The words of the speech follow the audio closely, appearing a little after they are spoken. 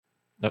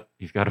No,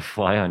 you've got a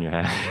fly on your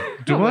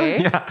hand. Do I?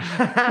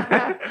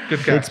 Yeah.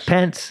 Good catch. It's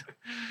Pence.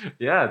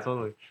 Yeah,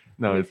 totally.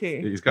 No, Let me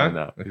see. he's Gone?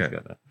 gone now. Okay. He's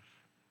gone now.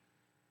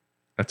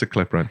 That's a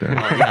clip right there.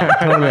 Yeah,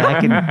 totally. I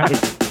can.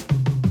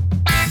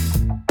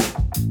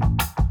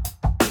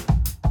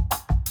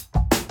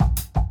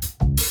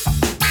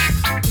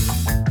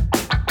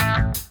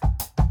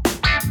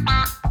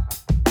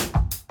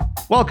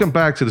 Welcome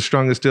back to the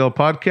Strongest Deal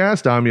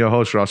podcast. I'm your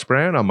host, Ross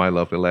Brown. On my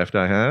lovely left,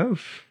 I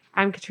have...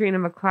 I'm Katrina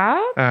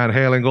McLeod. And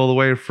hailing all the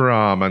way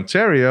from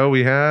Ontario,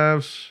 we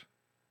have...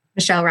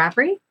 Michelle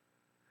Rafferty.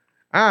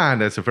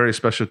 And as a very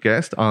special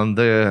guest on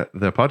the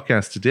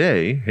podcast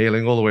today,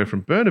 hailing all the way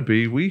from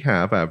Burnaby, we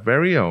have our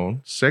very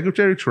own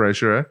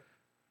Secretary-Treasurer,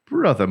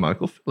 Brother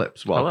Michael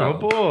Phillips. Welcome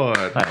aboard.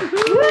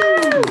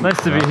 Hi. Nice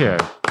to be here.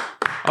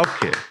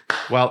 Okay.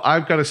 Well,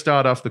 I've got to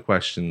start off the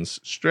questions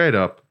straight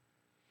up.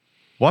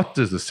 What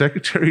does the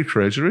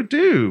Secretary-Treasurer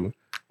do?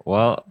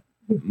 Well,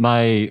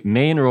 my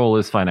main role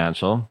is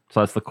financial. So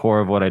that's the core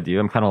of what I do.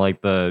 I'm kind of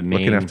like the main...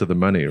 Looking after the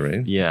money,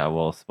 right? Yeah,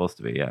 well, supposed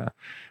to be, yeah.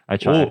 I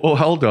try. Oh,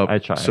 hold up. I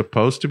try.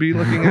 Supposed to be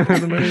looking after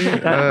the money?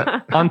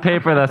 On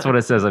paper, that's what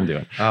it says I'm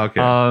doing.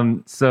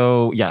 Okay.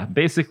 So yeah,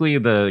 basically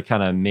the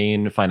kind of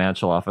main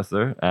financial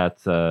officer at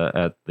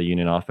the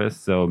union office.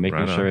 So making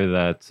Right on. sure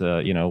that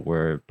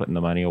we're putting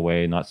the money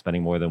away, not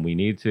spending more than we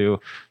need to,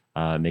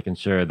 making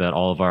sure that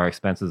all of our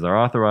expenses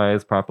are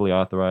properly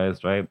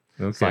authorized, right?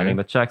 Okay. Signing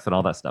the checks and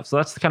all that stuff. So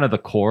that's kind of the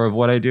core of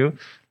what I do.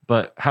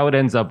 But how it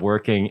ends up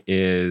working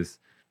is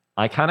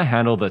I kind of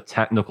handle the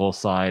technical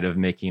side of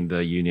making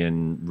the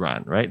union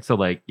run, right? So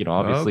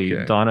obviously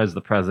Okay. Donna is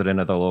the president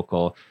of the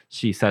local.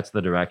 She sets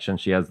the direction.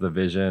 She has the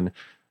vision.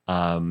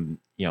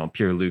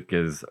 Pierre Luc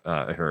is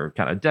her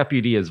kind of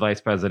deputy as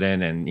vice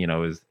president and,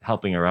 is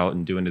helping her out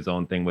and doing his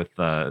own thing with,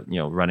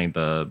 running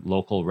the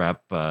local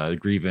rep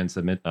grievance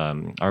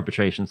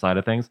arbitration side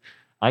of things.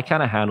 I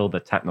kind of handle the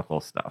technical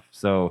stuff.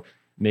 So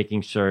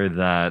making sure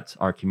that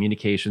our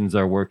communications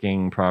are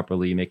working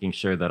properly, making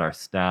sure that our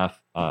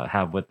staff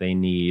have what they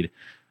need.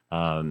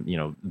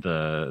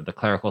 The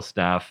clerical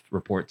staff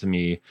report to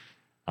me.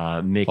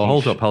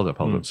 Hold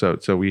up.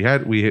 So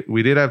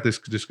we did have this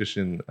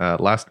discussion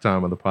last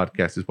time on the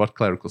podcast is what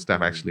clerical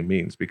staff actually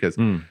means because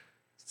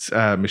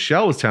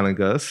Michelle was telling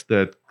us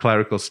that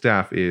clerical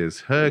staff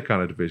is her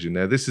kind of division.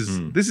 Now this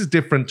is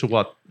different to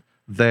what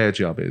their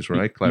job is,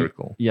 right?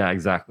 Clerical. Yeah,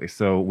 exactly.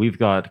 So we've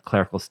got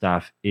clerical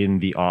staff in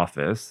the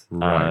office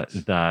Right.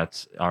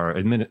 that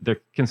are they're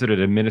considered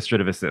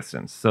administrative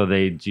assistants. So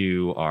they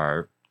do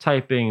our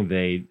typing.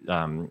 They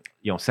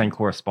send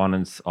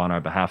correspondence on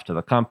our behalf to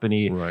the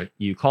company. Right.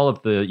 You call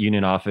up the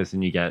union office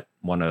and you get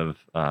one of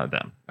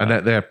them.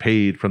 And they're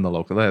paid from the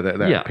local.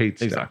 They're Yeah, paid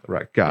staff. exactly.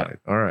 Right. Got it.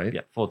 All right.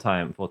 Yeah,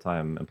 full-time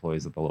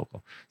employees at the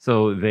local.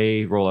 So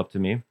they roll up to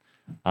me.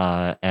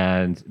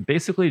 And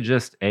basically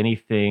just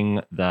anything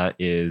that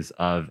is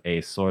of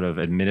a sort of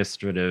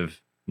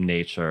administrative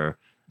nature,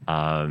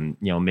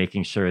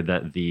 making sure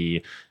that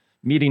the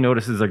meeting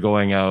notices are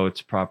going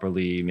out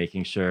properly,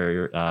 making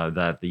sure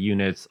that the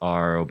units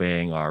are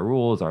obeying our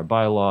rules, our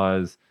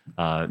bylaws,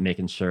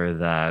 making sure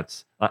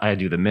that I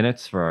do the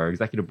minutes for our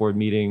executive board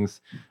meetings,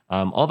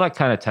 all that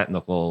kind of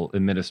technical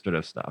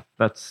administrative stuff.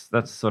 That's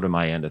sort of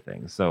my end of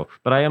things. So,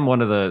 but I am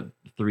one of the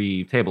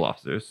 3 table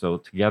officers. So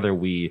together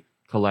we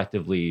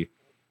collectively,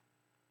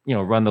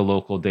 run the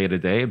local day to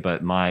day,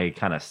 but my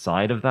kind of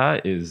side of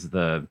that is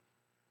the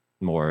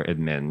more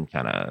admin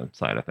kind of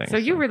side of things. So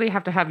you really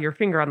have to have your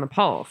finger on the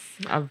pulse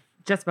of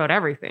just about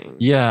everything.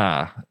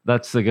 Yeah,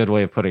 that's a good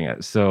way of putting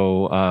it.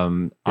 So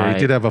He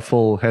did have a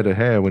full head of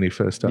hair when he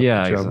first started.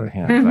 Yeah, the job.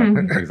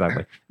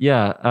 exactly.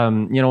 Yeah,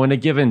 in a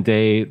given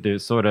day,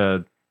 there's sort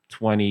of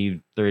 20,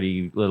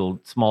 30 little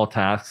small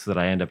tasks that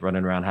I end up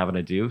running around having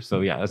to do.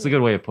 So yeah, that's a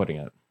good way of putting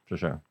it, for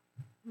sure.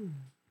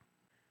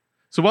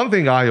 So one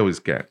thing I always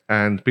get,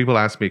 and people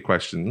ask me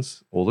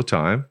questions all the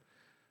time.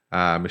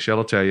 Michelle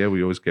will tell you,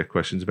 we always get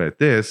questions about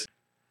this.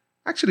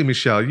 Actually,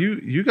 Michelle,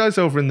 you guys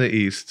over in the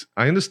East,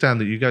 I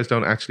understand that you guys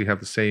don't actually have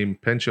the same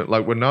pension.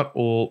 Like we don't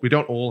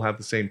all have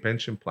the same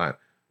pension plan,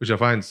 which I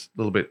find a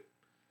little bit,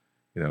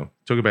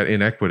 talk about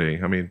inequity.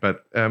 I mean,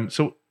 but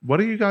so what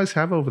do you guys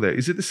have over there?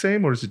 Is it the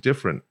same or is it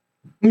different?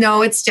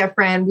 No, it's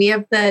different. We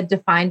have the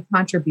defined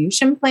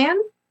contribution plan.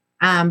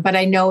 But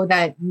I know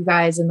that you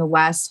guys in the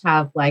West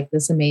have like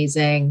this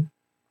amazing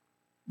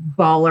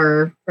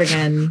baller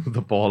friggin'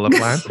 The baller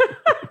plan?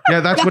 Yeah,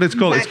 that's what it's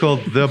called. It's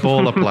called the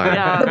baller plan.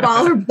 Yeah. the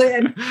baller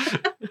plan.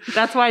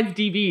 That's why it's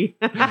DB.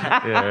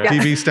 Yeah.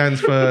 DB stands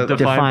for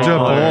Defined the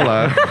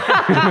baller.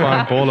 baller.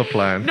 Defined baller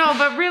plan. No,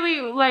 but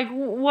really,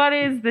 what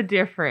is the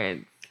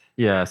difference?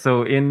 Yeah,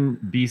 so in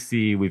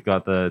BC, we've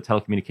got the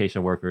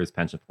Telecommunication Workers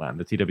Pension Plan,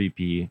 the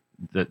TWPP,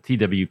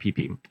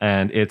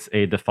 and it's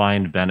a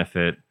defined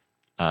benefit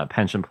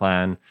pension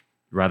plan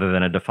rather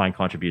than a defined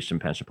contribution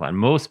pension plan.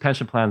 Most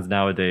pension plans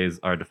nowadays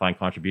are defined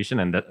contribution,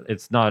 and that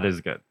it's not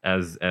as good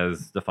as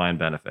defined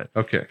benefit.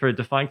 Okay. For a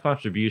defined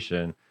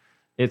contribution,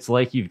 it's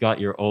like you've got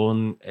your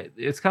own.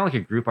 It's kind of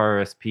like a group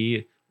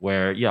RRSP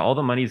where all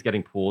the money is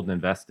getting pooled and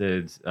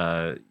invested,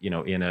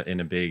 in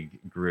a big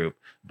group,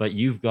 but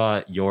you've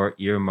got your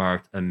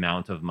earmarked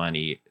amount of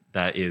money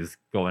that is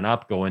going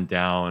up, going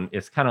down.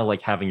 It's kind of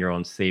like having your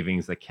own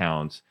savings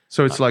account.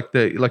 So it's like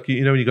when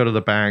you go to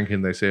the bank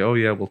and they say, "Oh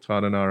yeah, we'll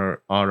start an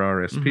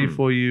RRSP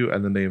for you,"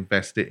 and then they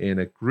invest it in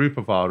a group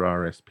of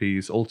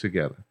RRSPs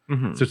altogether.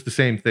 So it's the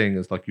same thing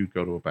as like you'd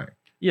go to a bank.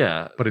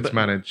 Yeah, but it's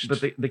managed.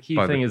 But the key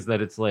thing is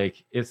that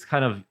it's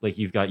kind of like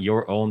you've got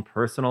your own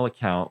personal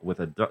account with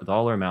a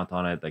dollar amount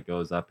on it that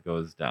goes up,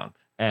 goes down.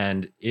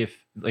 And if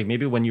like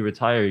maybe when you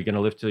retire, you're going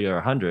to live till you're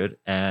 100,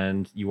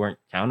 and you weren't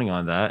counting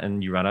on that,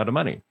 and you run out of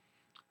money,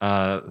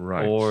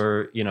 right?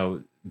 Or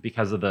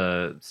because of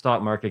the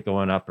stock market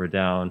going up or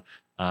down,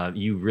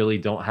 you really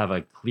don't have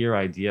a clear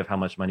idea of how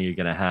much money you're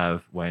going to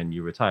have when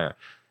you retire.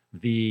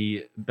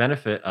 The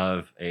benefit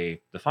of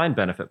a defined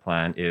benefit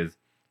plan is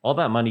all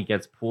that money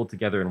gets pooled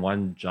together in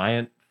one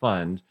giant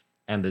fund.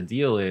 And the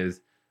deal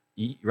is,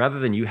 rather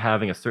than you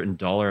having a certain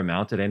dollar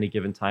amount at any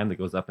given time that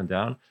goes up and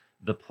down,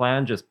 the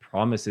plan just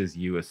promises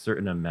you a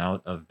certain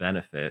amount of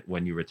benefit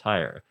when you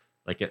retire.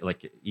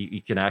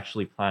 You can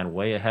actually plan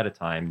way ahead of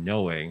time,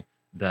 knowing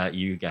that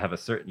you're going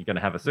to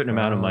have a certain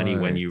amount of money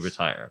when you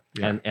retire.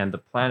 Yeah. And the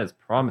plan is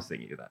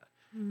promising you that.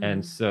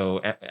 And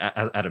so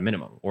at a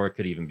minimum, or it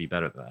could even be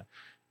better than that.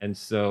 And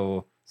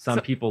so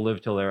people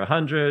live till they're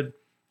 100,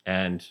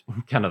 and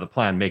kind of the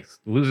plan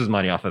loses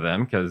money off of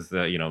them because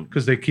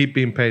they keep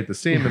being paid the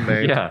same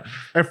amount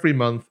every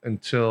month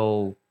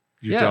until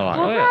you die.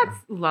 Well, that's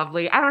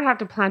lovely. I don't have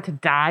to plan to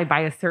die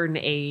by a certain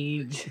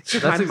age.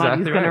 That's my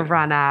money's going to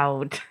run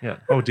out. Yeah.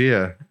 Oh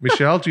dear,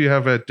 Michelle, do you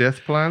have a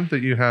death plan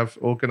that you have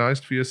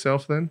organized for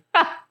yourself then?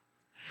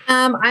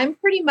 I'm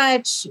pretty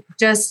much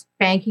just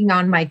banking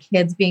on my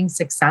kids being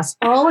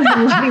successful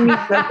and letting me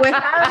live with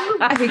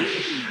them.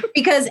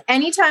 Because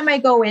anytime I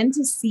go in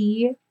to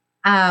see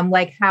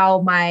like how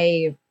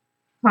my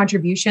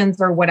contributions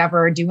or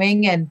whatever are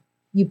doing, and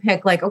you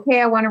pick like,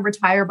 okay, I want to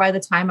retire by the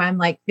time I'm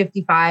like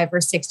 55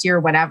 or 60 or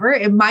whatever,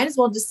 it might as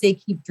well just say,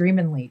 keep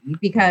dreaming, lady,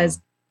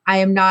 because I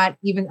am not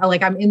even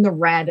like, I'm in the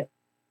red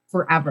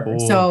forever.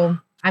 Oh. So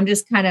I'm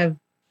just kind of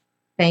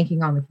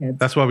banking on the kids.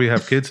 That's why we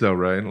have kids though,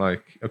 right?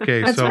 Like,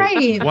 okay, that's so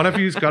right. One of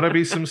you's got to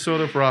be some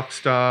sort of rock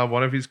star.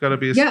 One of you's got to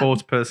be a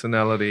sports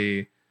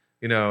personality.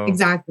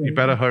 Exactly. You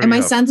better hurry And my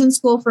up. son's in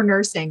school for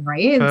nursing,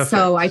 right? Perfect. And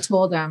so I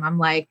told him, I'm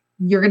like,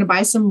 you're going to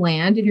buy some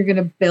land and you're going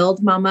to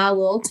build mama a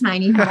little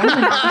tiny home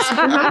and I'll be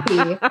super happy.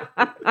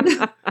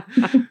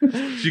 So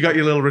you got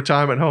your little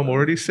retirement home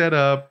already set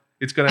up.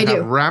 It's going to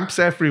have ramps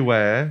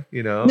everywhere,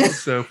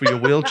 so for your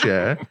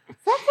wheelchair.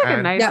 Sounds like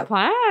a nice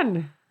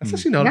plan. That's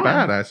actually not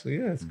bad, actually.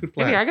 Yeah, it's a good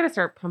plan. Maybe I got to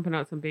start pumping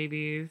out some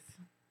babies.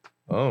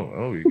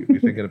 Oh, you're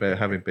thinking about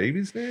having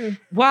babies now?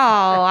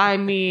 Well, I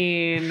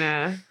mean...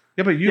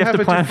 Yeah, but you have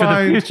to plan for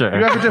the future.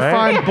 You have a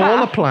defined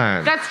baller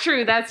plan. That's true.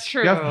 You have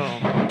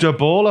a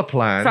baller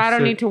plan. So I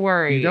don't need to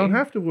worry. You don't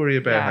have to worry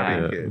about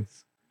having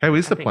kids. How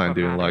is the plan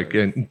doing? Like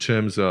in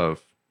terms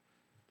of,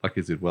 like,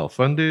 is it well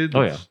funded?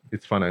 Oh yeah,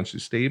 it's financially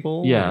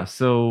stable. Yeah.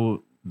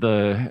 So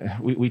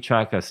we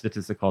track a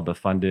statistic called the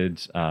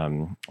funded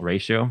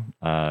ratio,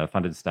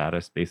 funded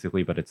status,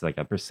 basically, but it's like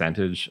a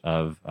percentage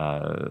of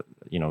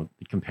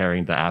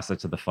comparing the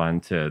assets of the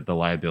fund to the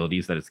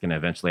liabilities that it's going to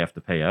eventually have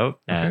to pay out,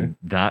 and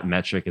that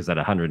metric is at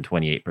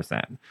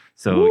 128%.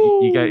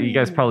 So you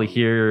guys probably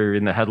hear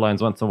in the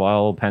headlines once in a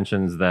while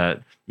pensions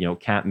that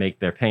can't make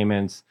their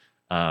payments,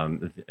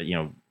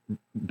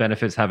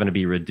 benefits having to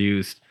be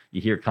reduced. You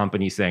hear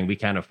companies saying we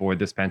can't afford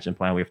this pension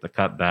plan, we have to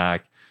cut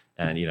back.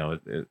 And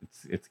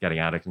it's getting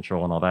out of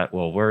control and all that.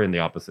 Well, we're in the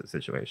opposite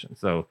situation.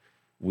 So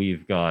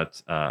we've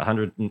got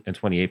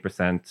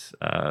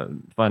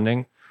 128%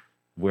 funding.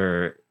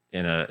 We're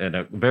in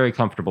a very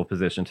comfortable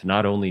position to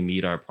not only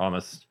meet our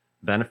promised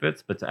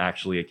benefits, but to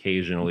actually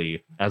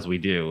occasionally, as we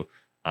do,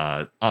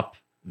 up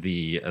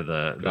the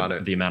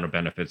amount of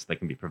benefits that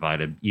can be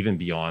provided, even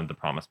beyond the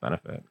promised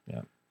benefit.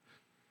 Yeah.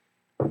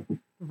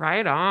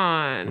 Right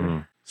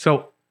on.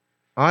 So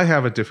I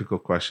have a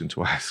difficult question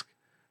to ask.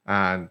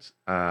 And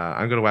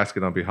I'm going to ask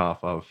it on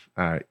behalf of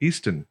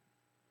Eastern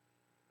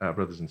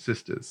brothers and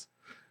sisters.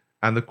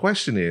 And the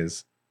question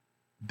is,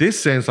 this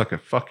sounds like a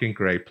fucking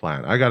great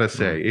plan. I got to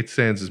say, it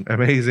sounds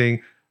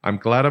amazing. I'm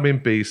glad I'm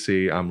in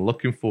BC. I'm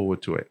looking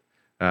forward to it.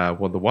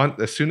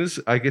 As soon as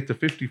I get to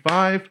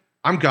 55,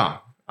 I'm gone.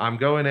 I'm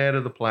going out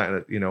of the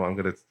planet. I'm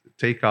going to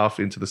take off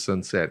into the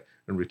sunset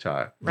and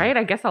retire. Right?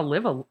 I guess I'll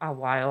live a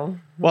while.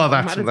 Well,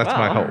 that's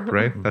my hope,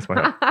 right? That's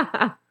my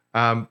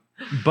hope.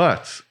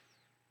 But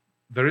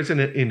there is an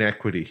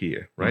inequity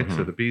here, right?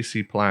 So the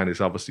BC plan is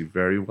obviously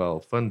very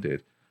well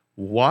funded.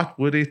 What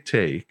would it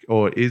take,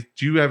 or do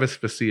you ever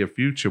foresee a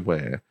future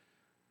where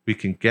we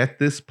can get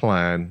this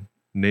plan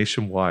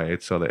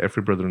nationwide so that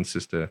every brother and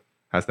sister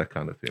has that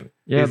kind of thing?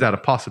 Yeah, is that a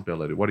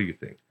possibility? What do you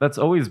think? That's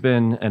always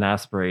been an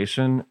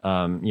aspiration.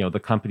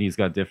 The company's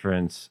got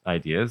different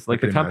ideas. Like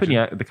the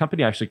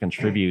company actually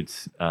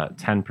contributes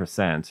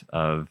 10%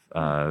 of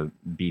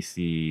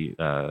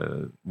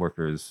BC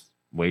workers'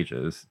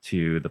 wages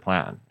to the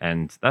plan,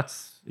 and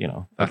that's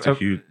That's a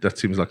huge. That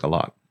seems like a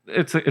lot.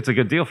 it's a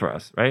good deal for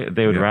us, right?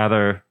 They would Yeah.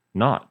 rather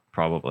not,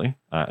 probably,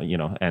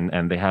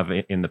 and they have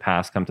in the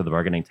past come to the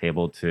bargaining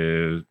table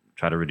to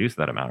try to reduce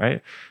that amount,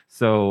 right?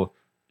 So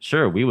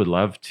sure, we would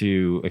love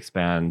to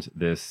expand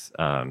this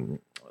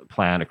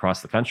plan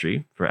across the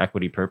country for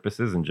equity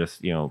purposes and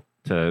just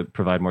to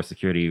provide more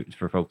security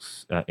for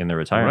folks in their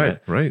retirement.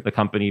 Right. The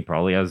company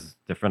probably has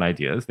different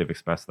ideas. They've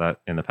expressed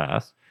that in the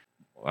past.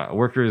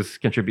 Workers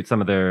contribute some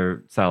of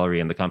their salary,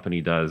 and the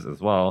company does as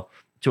well,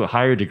 to a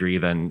higher degree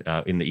than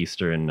in the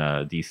Eastern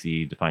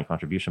DC defined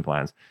contribution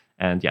plans.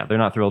 And yeah, they're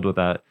not thrilled with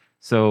that.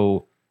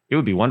 So it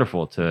would be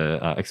wonderful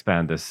to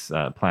expand this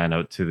plan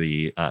out to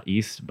the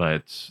East,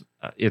 but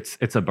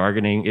it's a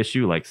bargaining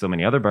issue like so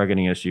many other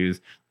bargaining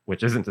issues,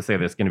 which isn't to say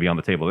that it's going to be on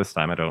the table this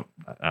time. I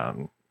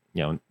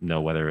don't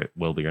know whether it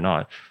will be or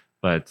not,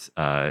 but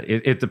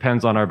it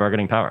depends on our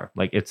bargaining power.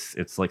 Like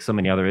it's like so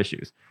many other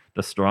issues.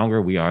 The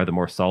stronger we are, the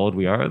more solid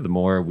we are, the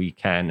more we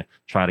can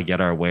try to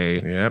get our way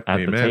Yep. at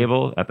Amen.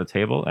 the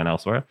table and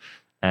elsewhere.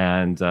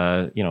 And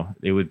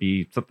it would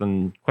be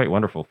something quite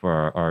wonderful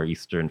for our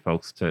Eastern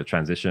folks to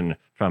transition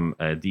from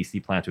a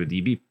DC plan to a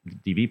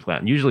DB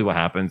plan. Usually what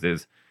happens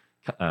is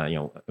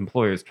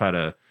employers try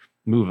to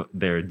move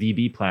their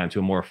DB plan to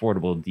a more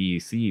affordable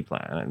DC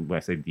plan. And when I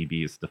say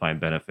DB is defined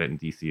benefit and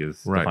DC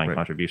is defined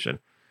contribution.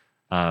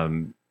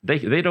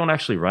 They don't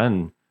actually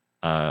run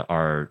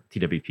our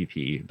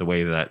TWPP the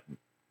way that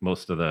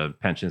most of the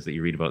pensions that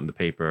you read about in the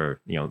paper,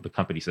 the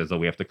company says, oh,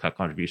 we have to cut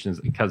contributions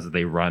because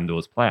they run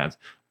those plans.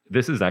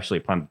 This is actually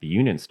a plan that the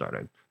union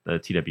started, the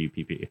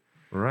TWPP.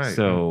 Right.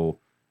 So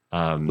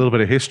a little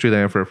bit of history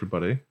there for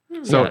everybody.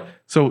 Yeah.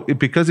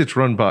 Because it's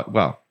run by,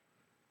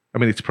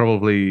 it's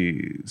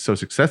probably so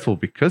successful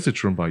because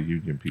it's run by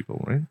union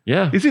people, right?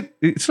 Yeah.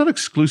 It's not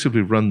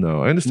exclusively run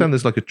though. I understand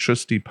there's like a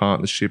trustee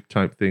partnership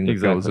type thing that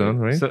goes on,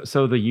 right?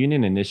 So the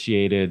union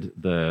initiated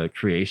the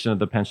creation of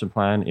the pension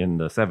plan in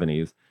the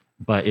 70s,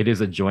 but it is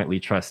a jointly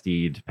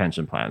trusteed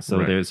pension plan. So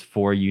there's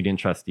 4 union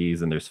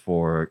trustees and there's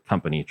 4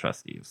 company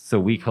trustees. So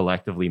we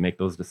collectively make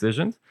those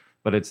decisions,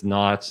 but it's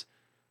not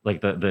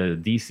like the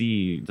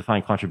DC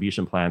defined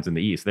contribution plans in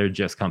the East. They're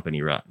just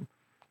company run.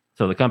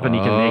 So the company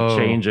can make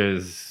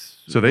changes.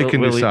 So they can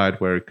decide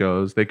where it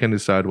goes. They can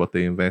decide what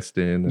they invest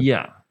in.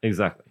 Yeah,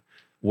 exactly.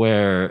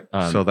 Where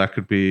so that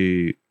could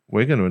be,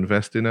 we're going to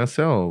invest in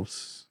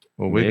ourselves,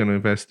 or we're going to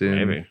invest in.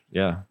 Maybe,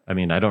 yeah. I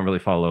mean, I don't really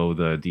follow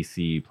the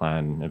DC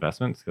plan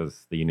investments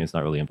because the union's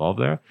not really involved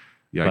there.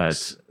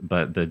 Yikes.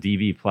 But the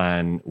DB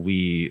plan,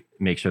 we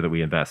make sure that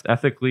we invest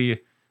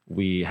ethically.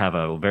 We have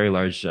a very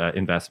large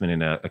investment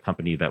in a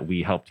company that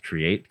we helped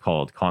create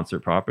called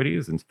Concert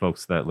Properties, and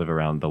folks that live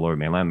around the Lower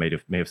Mainland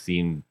may have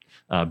seen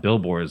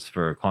billboards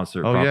for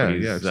Concert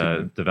Properties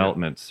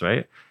developments,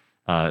 right?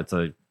 It's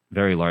a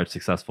very large,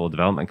 successful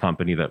development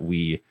company that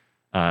we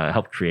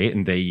helped create,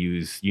 and they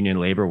use union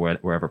labor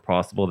wherever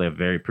possible. They have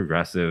very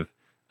progressive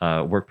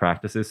work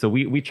practices. So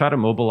we try to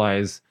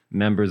mobilize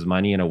members'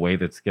 money in a way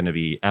that's going to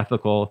be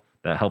ethical,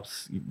 that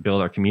helps build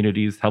our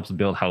communities, helps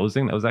build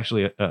housing. That was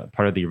actually a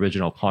part of the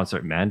original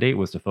Concert mandate,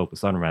 was to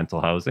focus on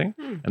rental housing,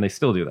 and they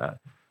still do that.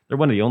 They're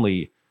one of the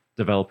only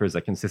developers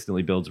that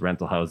consistently builds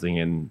rental housing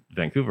in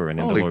Vancouver and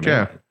in the Lower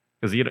Mainland.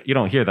 Because you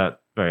don't hear that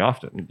very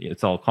often.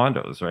 It's all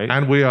condos, right?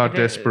 And we are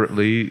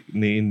desperately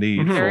in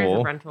need There is a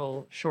for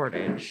rental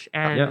shortage,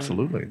 and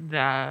absolutely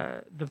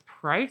the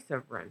price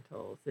of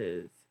rentals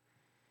is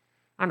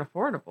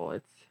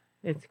unaffordable.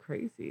 It's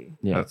crazy.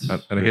 Yeah,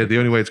 and I hear the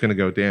only way it's going to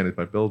go down is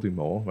by building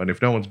more. And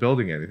if no one's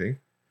building anything,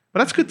 but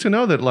that's good to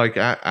know that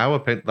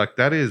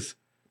that is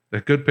a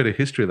good bit of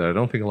history that I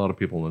don't think a lot of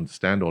people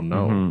understand or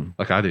know. Mm-hmm.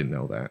 Like I didn't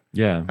know that.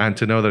 Yeah, and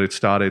to know that it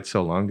started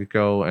so long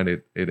ago, and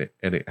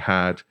it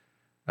had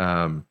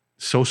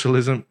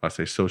socialism. I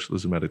say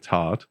socialism at its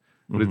heart,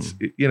 but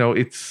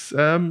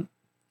it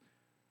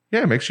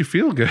makes you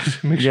feel good.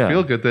 It makes you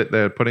feel good that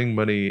they're putting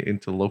money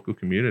into local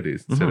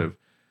communities instead of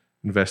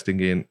investing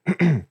in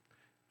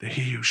the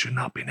he who should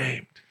not be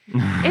named.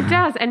 It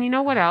does. And you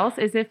know what else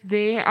is, if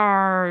they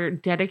are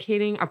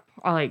dedicating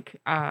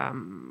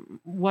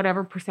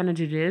whatever percentage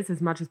it is,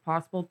 as much as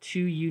possible, to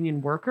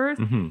union workers,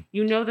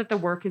 you know that the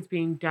work is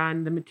being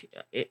done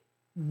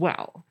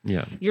well.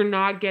 Yeah. You're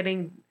not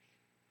getting,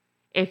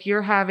 if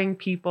you're having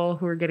people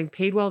who are getting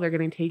paid well, they're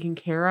getting taken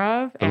care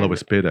of. The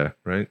lowest bidder,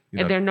 right?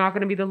 And they're not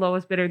going to be the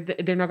lowest bidder.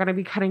 They're not going to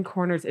be cutting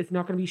corners. It's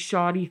not going to be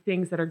shoddy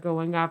things that are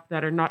going up,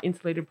 that are not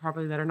insulated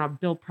properly, that are not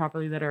built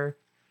properly, that are,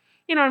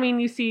 you know what I mean?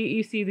 You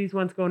see these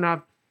ones going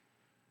up.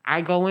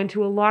 I go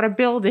into a lot of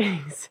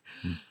buildings.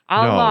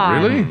 A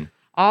lot.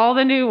 all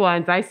the new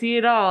ones. I see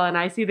it all, and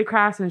I see the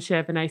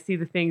craftsmanship, and I see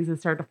the things that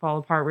start to fall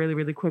apart really,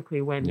 really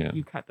quickly when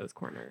you cut those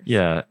corners.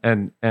 Yeah,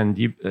 and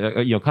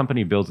you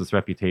company builds its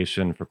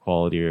reputation for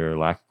quality or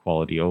lack of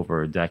quality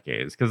over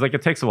decades, because like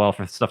it takes a while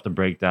for stuff to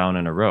break down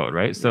in a road,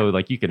 right? So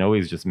like you can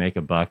always just make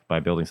a buck by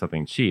building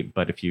something cheap,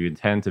 but if you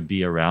intend to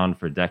be around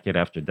for decade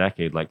after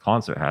decade, like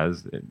Concert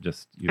has,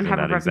 just using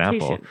that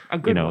example, a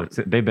good one.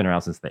 They've been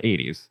around since the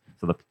 80s.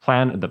 So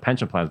the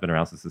pension plan has been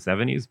around since the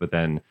 70s, but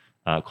then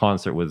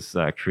Concert was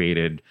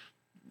created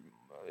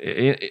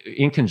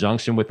in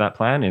conjunction with that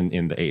plan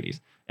in the 80s,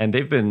 and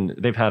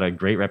they've had a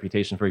great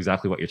reputation for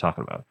exactly what you're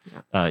talking about.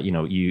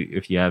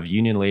 If you have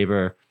union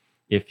labor,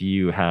 if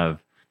you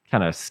have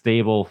kind of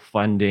stable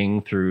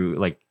funding through,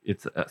 like,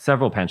 it's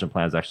several pension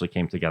plans actually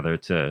came together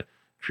to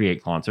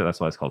create Concert. That's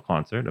why it's called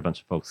Concert. A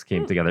bunch of folks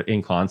came together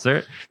in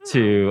concert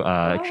to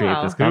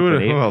create this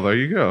company. Well, there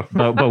you go.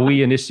 but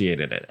we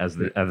initiated it as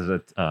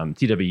a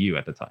TWU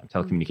at the time,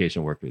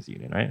 Telecommunication Workers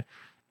Union, right?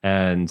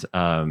 And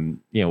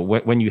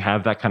when you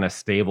have that kind of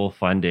stable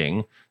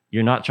funding,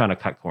 you're not trying to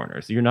cut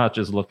corners. You're not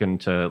just looking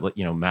to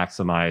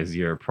maximize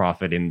your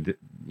profit in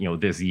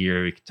this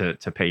year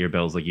to pay your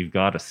bills. Like, you've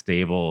got a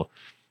stable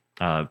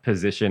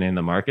position in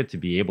the market to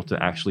be able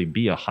to actually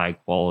be a high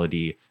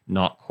quality,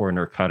 not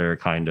corner cutter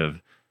kind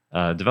of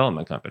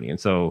development company. And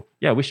so,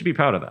 yeah, we should be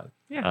proud of that.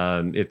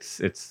 Yeah.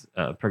 It's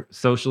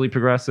socially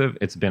progressive.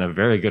 It's been a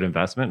very good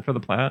investment for the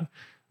plan.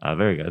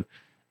 Very good.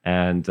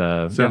 And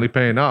Certainly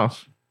paying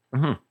off.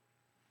 Mm-hmm.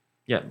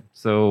 Yeah.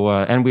 So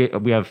and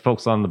we have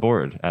folks on the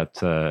board at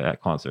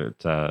Concert.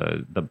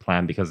 The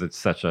plan, because it's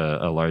such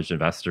a large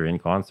investor in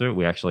Concert,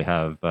 we actually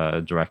have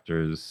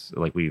directors.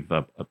 Like, we've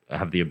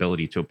have the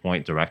ability to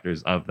appoint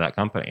directors of that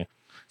company.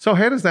 So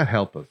how does that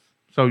help us?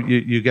 So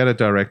you get a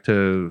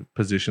director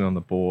position on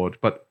the board,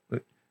 but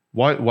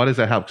why does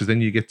that help? Because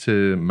then you get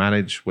to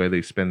manage where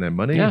they spend their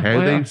money,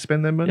 how they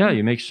spend their money. Yeah,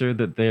 you make sure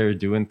that they're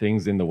doing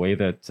things in the way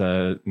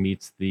that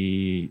meets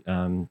the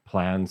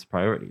plan's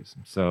priorities.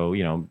 So,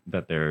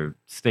 that they're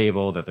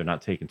stable, that they're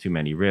not taking too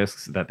many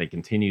risks, that they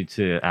continue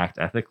to act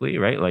ethically,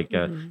 right? Like,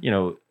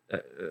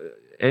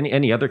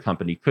 any other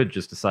company could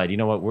just decide,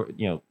 we're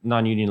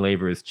non-union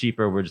labor is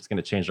cheaper. We're just going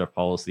to change our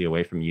policy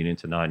away from union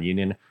to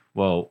non-union.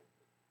 Well,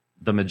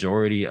 the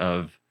majority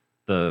of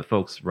the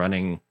folks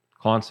running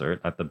Concert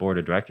at the board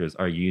of directors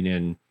are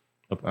union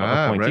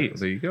appointees. Right.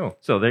 There you go.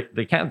 So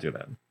they can't do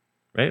that,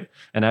 right?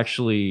 And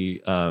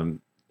actually,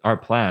 our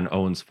plan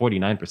owns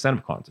 49%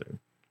 of Concert,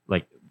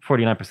 like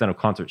 49% of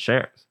Concert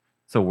shares.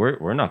 So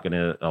we're not going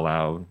to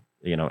allow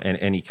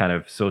any kind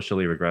of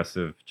socially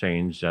regressive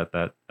change at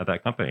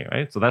that company,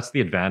 right? So that's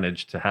the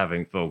advantage to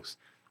having folks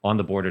on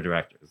the board of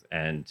directors,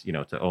 and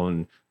to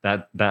own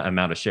that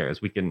amount of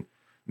shares. We can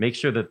make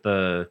sure that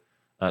the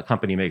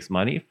company makes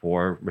money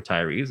for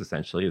retirees,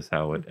 essentially, is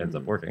how it ends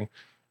up working.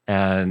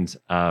 And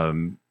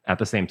at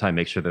the same time,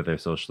 make sure that they're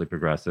socially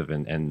progressive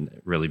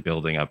and really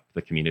building up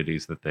the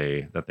communities that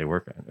they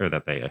work in, or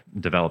that they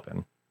develop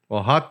in.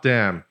 Well, hot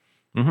damn.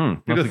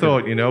 Mm-hmm. Who'd have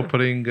thought,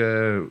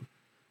 putting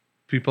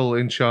people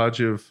in charge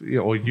of,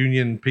 or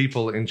union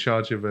people in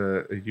charge of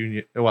a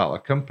union, a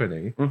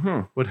company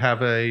would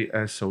have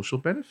a social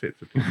benefit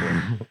for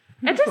people.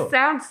 It just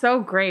sounds so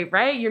great,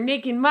 right? You're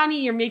making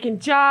money, you're making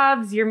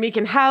jobs, you're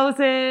making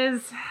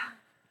houses.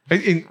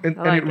 And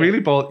it really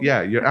boils,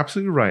 you're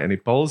absolutely right. And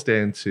it boils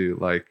down to,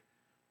 like,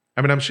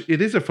 I'm sure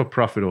it is a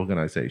for-profit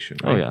organization.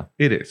 Right? Oh, yeah.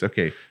 It is.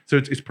 Okay. So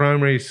its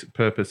primary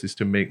purpose is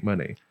to make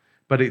money,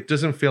 but it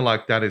doesn't feel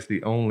like that is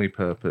the only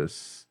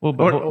purpose. Well,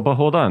 but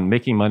hold on,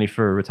 making money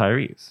for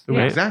retirees,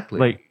 right? Exactly.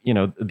 Like,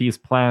 these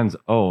plans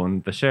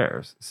own the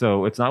shares,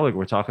 so it's not like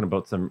we're talking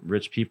about some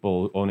rich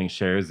people owning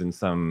shares in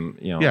some,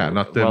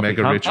 not the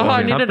mega rich. Oh,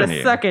 I needed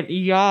a second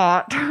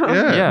yacht.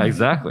 Yeah,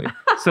 exactly.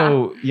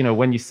 So,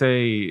 when you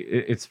say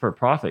it's for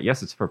profit,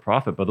 yes, it's for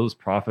profit, but those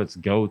profits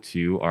go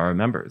to our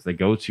members. They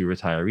go to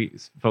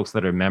retirees, folks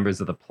that are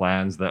members of the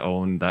plans that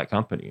own that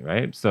company,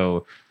 right?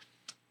 So,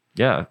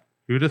 yeah.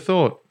 Who'd have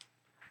thought?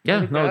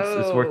 Yeah, no,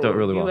 it's worked out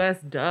really well. US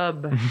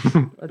dub.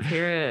 Let's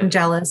hear it. I'm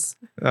jealous.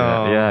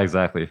 Yeah,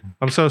 exactly.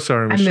 I'm so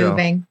sorry, Michelle. I'm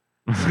moving.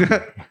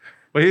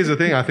 Well, here's the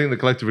thing. I think the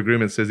collective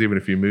agreement says even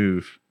if you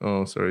move,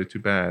 oh, sorry, too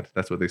bad.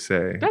 That's what they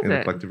say in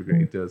the collective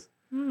agreement. It does.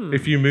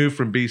 If you move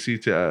from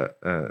BC to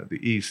the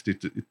east,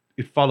 it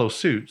follows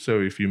suit.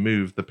 So if you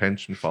move, the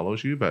pension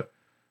follows you. But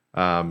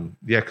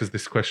because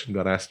this question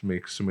got asked to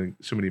me,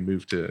 somebody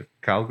moved to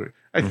Calgary.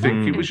 I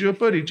think it was your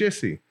buddy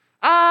Jesse.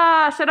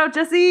 Shout out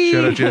Jesse.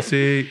 Shout out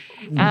Jesse.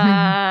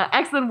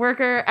 Excellent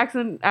worker,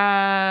 excellent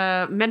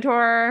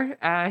mentor.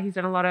 He's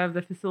done a lot of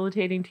the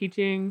facilitating,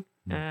 teaching.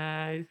 He's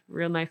a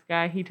real nice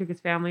guy. He took his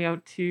family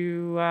out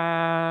to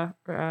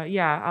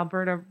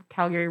Alberta,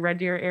 Calgary, Red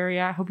Deer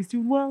area. I hope he's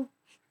doing well.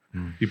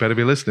 You better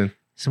be listening.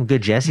 Some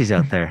good Jessies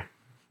out there.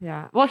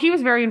 Yeah. Well, he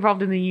was very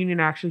involved in the union.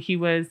 Actually, he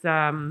was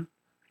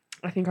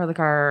I think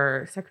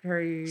our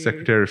secretary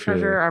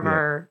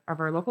treasurer of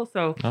our local.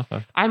 So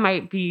I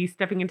might be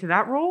stepping into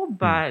that role,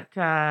 but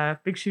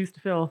big shoes to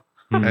fill.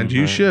 And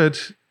you should.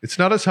 It's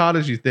not as hard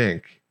as you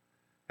think.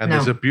 And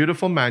there's a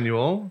beautiful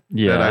manual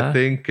that I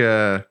think,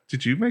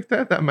 did you make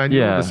that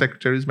manual, the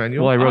secretary's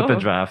manual? Well, I wrote the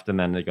draft and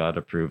then it got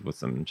approved with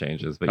some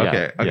changes. But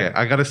okay.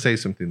 I got to say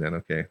something then.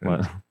 Okay.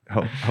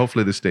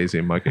 Hopefully this stays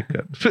in, might get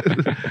cut.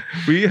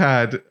 We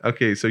had,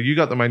 so you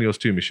got the manuals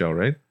too, Michelle,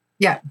 right?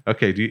 Yeah.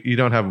 Okay. You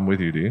don't have them with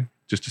you, do you?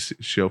 Just to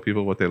show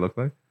people what they look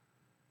like?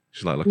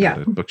 She's like, looking at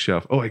the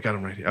bookshelf. Oh, I got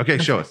them right here. Okay,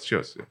 show us.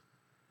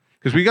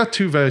 Because we got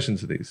two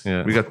versions of these.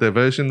 Yeah. We got the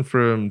version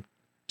from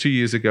 2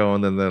 years ago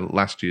and then the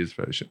last year's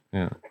version.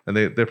 Yeah. And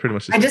they're pretty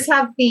much the same. I just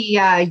have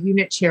the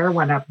unit chair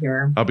one up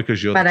here. Oh,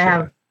 because you're the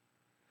chair.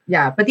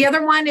 But the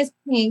other one is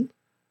pink.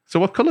 So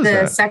what color is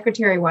that? The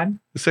secretary one.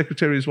 The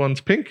secretary's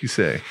one's pink, you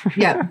say?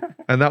 Yeah.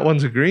 And that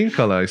one's a green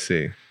color, I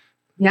see.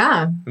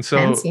 Yeah. And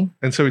so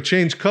we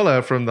changed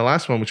color from the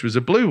last one, which was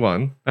a blue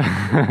one.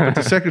 But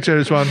the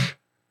secretary's one,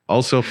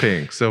 also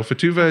pink. So for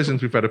two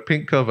versions, we've had a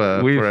pink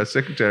cover for our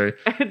secretary.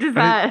 Does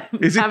that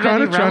is it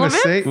kind of trying to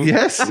say?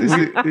 Yes.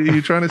 Are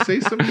you trying to say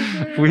something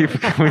there?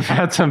 We've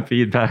had some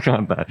feedback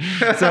on that.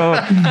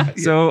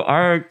 So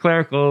our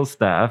clerical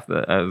staff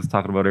that I was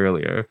talking about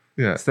earlier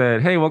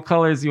said, "Hey, what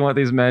colors do you want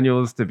these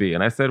manuals to be?"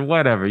 And I said,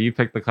 "Whatever, you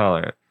pick the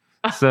color."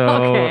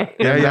 So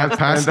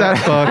pass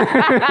that buck.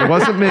 It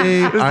wasn't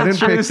me. I didn't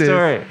pick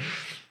this.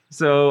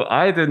 So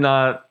I did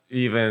not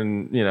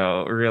even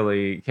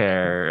really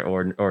care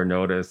or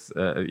notice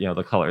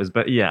the colors,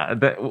 but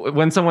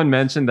when someone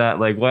mentioned that,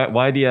 like,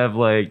 why do you have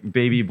like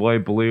baby boy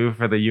blue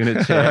for the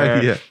unit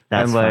chair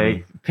and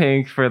like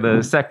pink for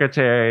the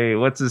secretary?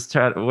 What are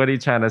you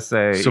trying to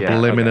say?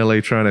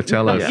 Subliminally trying to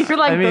tell us. You're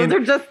like, those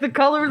are just the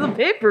colors of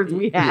papers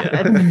we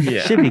had.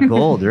 Should be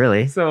gold,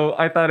 really. So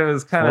I thought it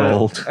was kind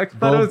of I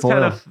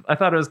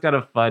thought it was kind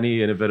of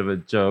funny and a bit of a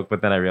joke,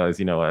 but then I realized,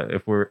 you know what,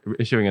 if we're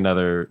issuing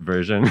another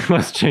version,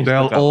 let's change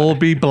they'll all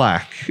be black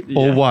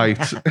or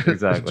white.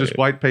 Exactly. Just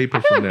white paper.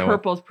 I feel like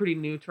purple's pretty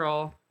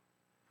neutral.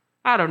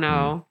 I don't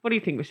know. What do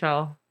you think,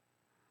 Michelle?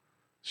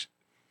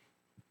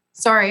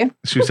 Sorry.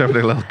 She was having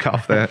a little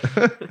cough there.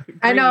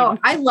 I know.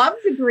 I love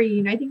the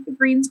green. I think the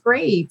green's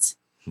great.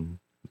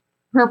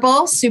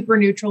 Purple, super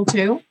neutral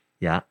too.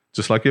 Yeah.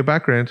 Just like your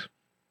background.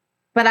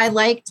 But I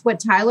liked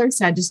what Tyler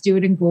said. Just do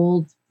it in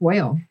gold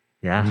foil.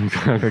 Yeah.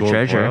 For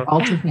treasure.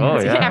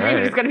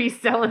 Everybody's going to be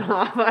selling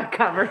off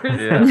covers.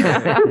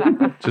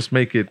 Yeah. Just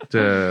make it,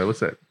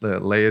 what's that?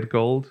 Layered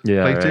gold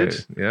plated.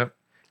 Right. Yeah.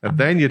 And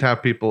then you'd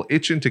have people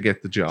itching to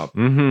get the job.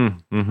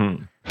 Mm-hmm.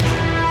 Mm-hmm.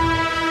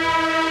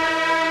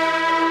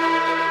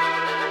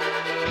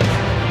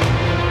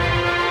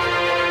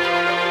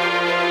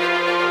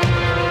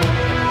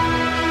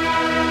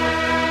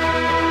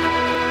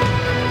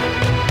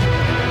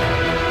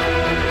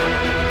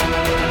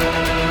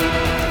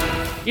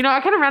 I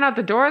kind of ran out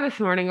the door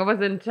this morning. I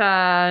wasn't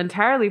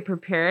entirely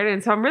prepared.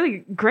 And so I'm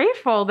really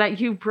grateful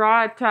that you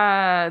brought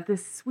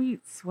this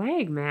sweet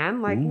swag,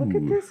 man. Like, look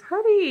at this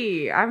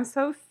hoodie. I'm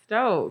so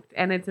stoked.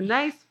 And it's a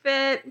nice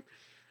fit.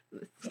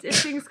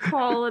 Stitching's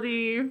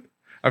quality.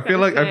 I feel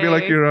like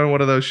you're on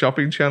one of those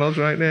shopping channels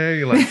right now.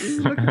 You're like,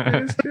 look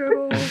at this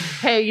channel.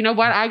 Hey, you know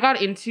what? I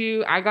got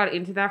into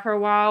that for a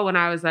while when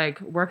I was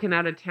like working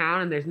out of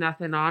town and there's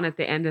nothing on at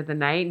the end of the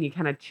night and you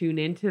kind of tune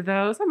into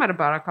those. I might have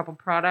bought a couple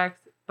products.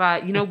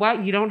 But you know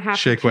what? You don't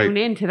have to tune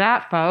into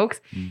that,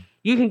 folks.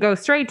 You can go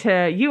straight to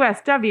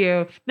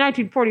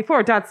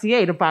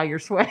usw1944.ca to buy your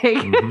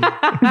swag.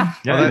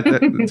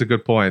 That's a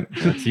good point.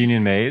 It's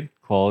union made,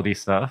 quality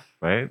stuff,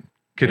 right?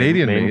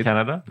 Canadian made in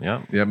Canada.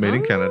 Yeah. Yeah, made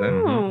in Canada.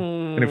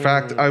 Mm-hmm. And in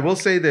fact, I will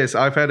say this.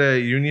 I've had a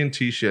union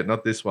t-shirt,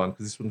 not this one,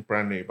 because this one's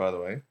brand new, by the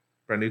way.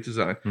 Brand new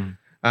design.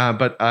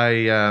 But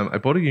I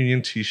bought a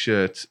union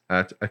t-shirt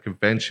at a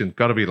convention.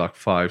 Got to be like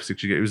 5-6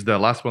 years ago. It was the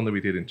last one that we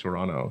did in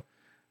Toronto.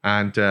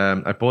 And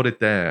I bought it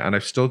there, and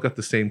I've still got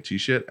the same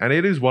T-shirt. And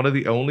it is one of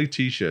the only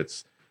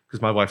T-shirts,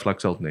 because my wife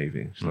likes Old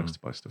Navy. She likes to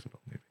buy stuff at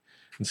Old Navy.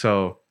 And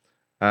so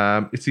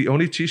it's the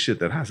only T-shirt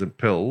that hasn't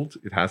pilled.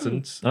 It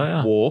hasn't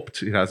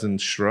warped. It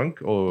hasn't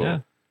shrunk.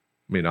 I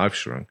mean, I've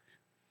shrunk.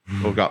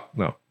 The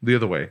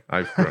other way.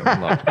 I've grown a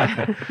lot.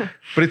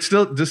 But it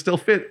still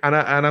fit. And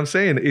I'm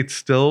saying it's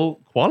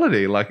still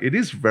quality. Like, it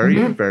is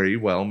very, very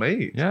well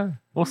made. Yeah.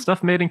 Well,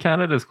 stuff made in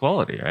Canada is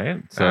quality,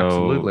 right? So,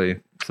 absolutely.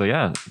 So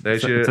yeah,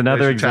 it's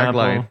another example.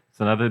 Tagline.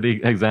 It's another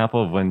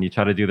example of when you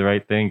try to do the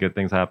right thing, good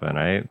things happen,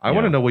 right? I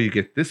want to know where you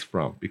get this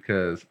from,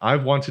 because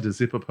I've wanted a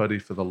zip-up hoodie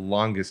for the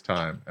longest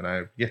time, and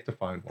I've yet to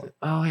find one.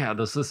 Oh yeah,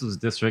 this was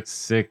District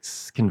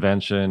 6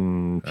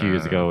 convention a few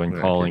years ago in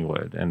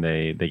Collingwood, and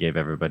they gave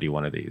everybody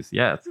one of these.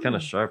 Yeah, it's kind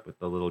of sharp with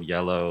the little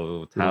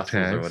yellow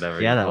tassels or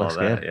whatever. Yeah, that looks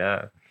good.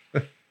 Yeah.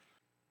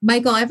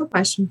 Michael, I have a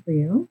question for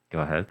you. Go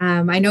ahead.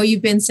 I know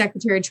you've been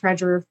Secretary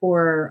Treasurer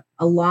for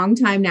a long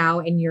time now,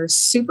 and you're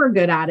super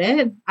good at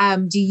it.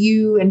 Do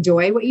you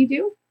enjoy what you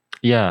do?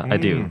 Yeah, I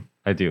do.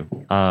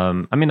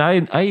 I mean,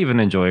 I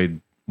even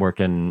enjoyed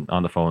working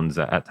on the phones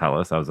at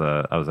TELUS. I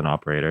was an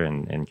operator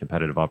in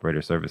competitive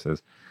operator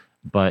services,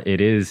 but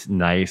it is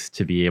nice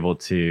to be able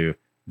to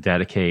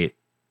dedicate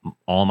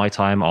all my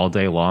time all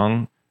day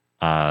long.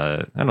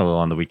 I don't know,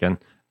 on the weekend.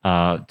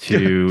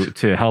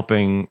 To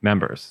helping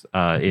members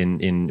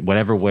in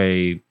whatever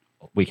way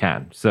we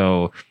can.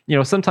 So,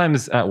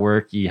 sometimes at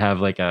work you have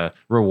like a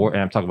reward,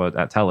 and I'm talking about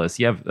at TELUS,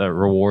 you have a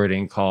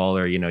rewarding call,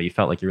 or, you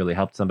felt like you really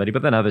helped somebody,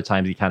 but then other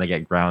times you kind of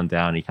get ground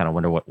down and you kind of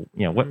wonder what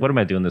am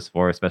I doing this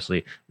for,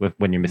 especially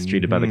when you're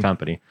mistreated by the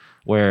company.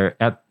 Where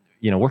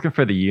working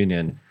for the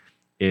union,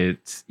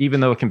 it's, even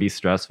though it can be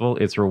stressful,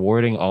 it's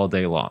rewarding all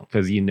day long,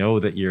 because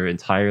that you're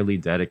entirely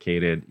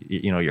dedicated.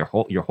 Your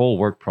whole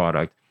work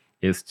product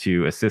is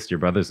to assist your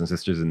brothers and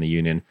sisters in the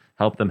union,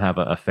 help them have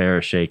a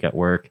fair shake at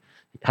work,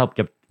 help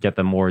get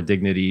them more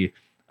dignity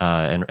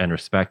and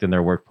respect in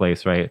their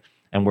workplace, right?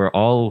 And we're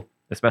all,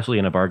 especially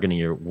in a bargaining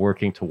year,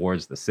 working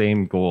towards the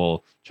same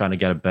goal, trying to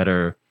get a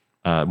better,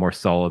 more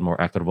solid, more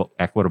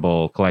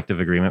equitable collective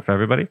agreement for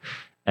everybody.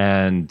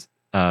 And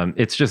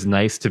it's just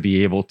nice to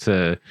be able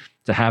to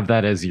have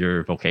that as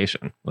your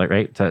vocation, like,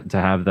 right? To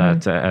have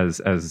that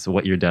as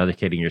what you're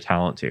dedicating your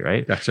talent to,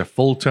 right? That's a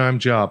full-time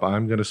job.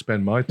 I'm going to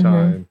spend my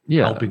time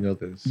helping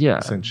others,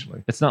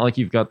 essentially. It's not like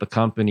you've got the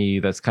company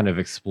that's kind of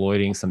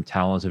exploiting some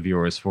talent of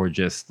yours for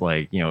just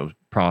like,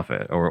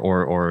 profit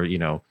or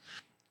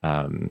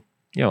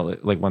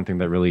like one thing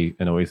that really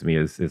annoys me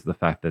is the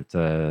fact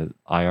that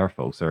IR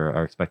folks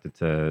are expected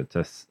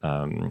to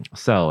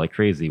sell like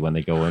crazy when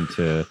they go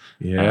into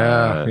we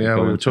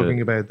were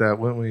talking about that,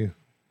 weren't we?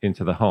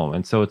 Into the home.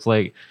 And so it's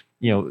like,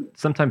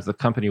 sometimes the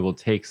company will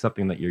take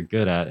something that you're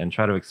good at and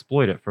try to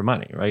exploit it for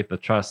money, right? The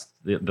trust,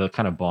 the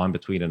kind of bond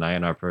between an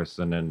INR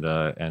person and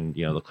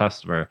the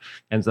customer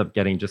ends up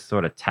getting just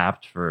sort of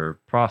tapped for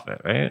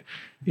profit, right?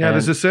 Yeah,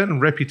 there's a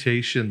certain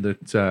reputation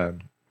that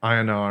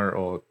INR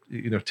or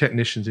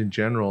technicians in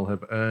general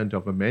have earned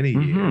over many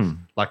years.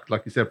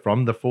 Like you said,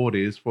 from the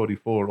 40s,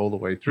 44 all the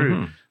way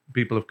through,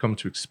 people have come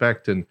to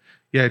expect. And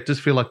yeah, it does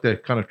feel like they're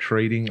kind of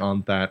trading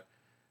on that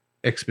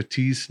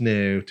expertise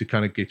now to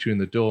kind of get you in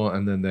the door,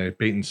 and then they're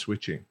bait and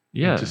switching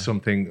into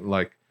something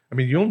like, I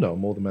mean, you'll know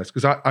more than most,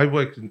 because I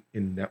worked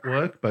in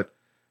network, but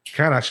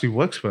Kat actually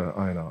works for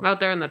INR. Out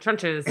there in the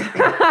trenches.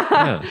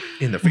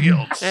 In the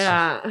fields.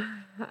 I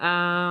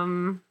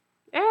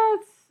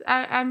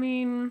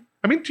mean,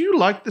 do you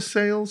like the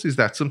sales? Is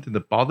that something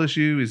that bothers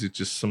you? Is it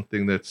just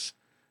something that's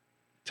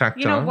tacked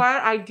on? You know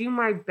what? I do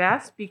my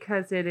best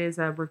because it is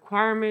a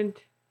requirement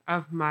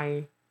of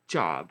my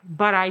job,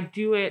 but I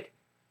do it.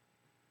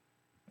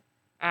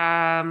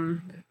 I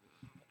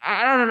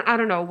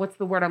don't know what's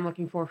the word I'm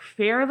looking for.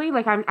 Fairly,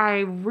 like I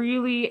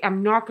really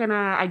am not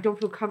gonna. I don't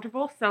feel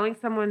comfortable selling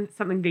someone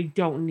something they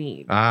don't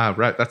need. Ah,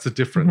 right. That's the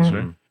difference,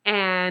 right?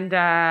 And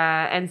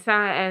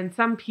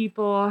some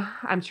people,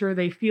 I'm sure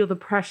they feel the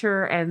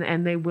pressure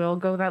and they will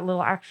go that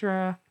little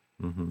extra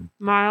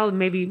mile.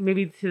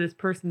 Maybe to this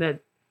person that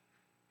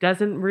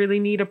doesn't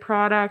really need a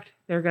product,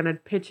 they're gonna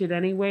pitch it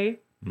anyway.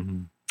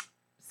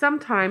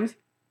 Sometimes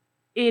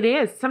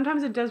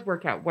it does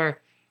work out where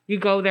you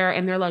go there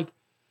and they're like,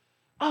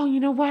 oh, you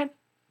know what?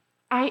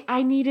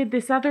 I needed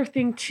this other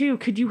thing too.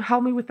 Could you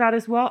help me with that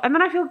as well? And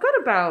then I feel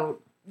good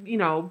about,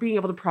 being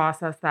able to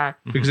process that.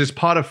 Because it's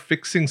part of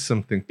fixing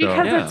something, though.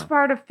 Because it's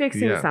part of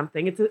fixing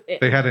something.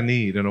 They had a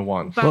need and a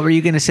want. What were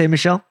you going to say,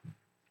 Michelle?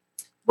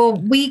 Well,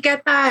 we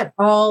get that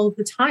all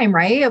the time,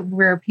 right?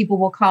 Where people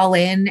will call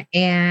in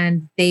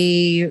and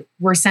they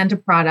were sent a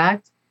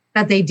product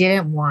that they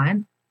didn't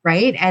want,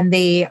 right? And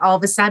they all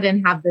of a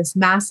sudden have this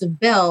massive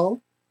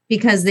bill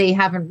because they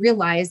haven't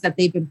realized that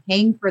they've been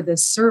paying for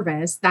this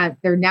service that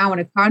they're now in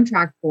a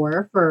contract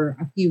for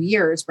a few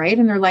years, right?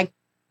 And they're like,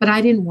 but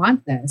I didn't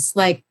want this.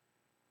 Like,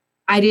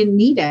 I didn't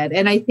need it.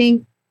 And I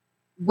think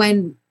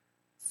when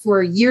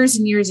for years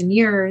and years and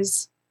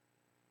years,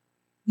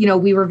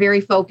 we were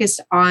very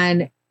focused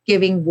on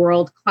giving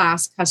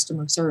world-class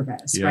customer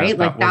service, right?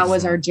 Like that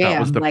was our jam. That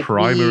was the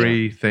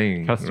primary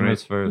thing.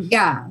 Customers first.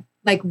 Yeah.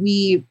 Like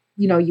you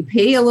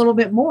pay a little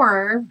bit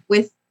more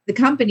with the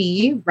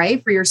company,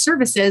 right, for your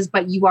services,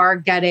 but you are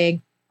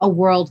getting a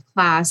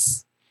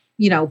world-class,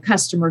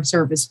 customer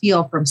service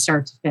feel from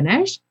start to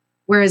finish.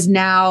 Whereas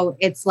now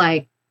it's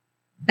like,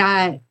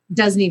 that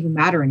doesn't even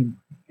matter anymore.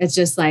 It's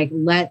just like,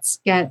 let's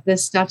get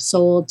this stuff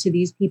sold to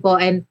these people.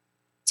 And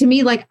to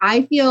me, like,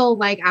 I feel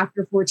like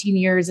after 14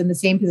 years in the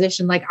same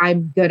position, like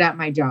I'm good at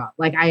my job.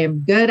 Like I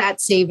am good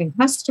at saving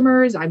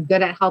customers. I'm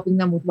good at helping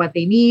them with what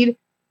they need,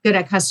 good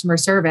at customer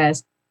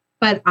service.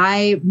 But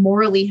I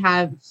morally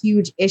have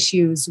huge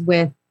issues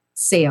with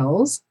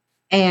sales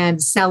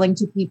and selling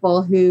to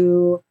people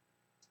who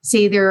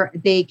say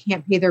they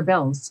can't pay their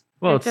bills.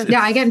 Well,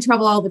 I get in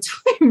trouble all the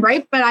time,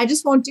 right? But I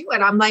just won't do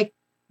it. I'm like,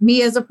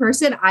 me as a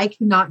person, I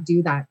cannot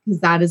do that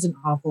because that is an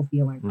awful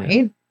feeling,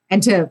 right?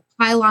 And to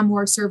pile on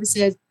more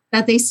services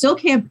that they still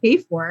can't pay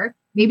for.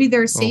 Maybe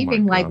they're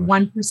saving like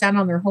 1%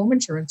 on their home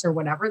insurance or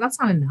whatever. That's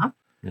not enough.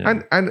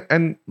 Yeah.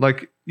 And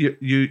like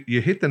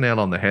you hit the nail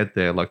on the head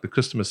there, like the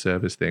customer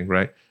service thing,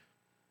 right?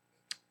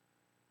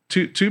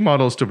 Two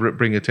models to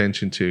bring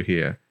attention to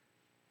here.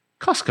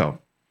 Costco.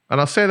 And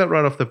I'll say that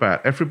right off the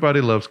bat.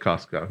 Everybody loves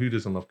Costco. Who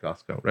doesn't love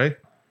Costco, right?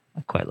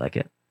 I quite like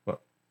it.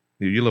 Well,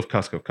 you love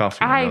Costco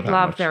coffee. I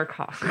love their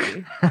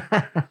coffee.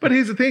 But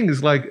here's the thing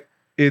is like,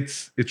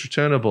 it's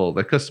returnable.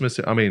 Their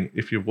I mean,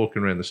 if you're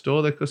walking around the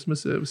store, their customer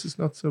service is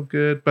not so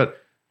good,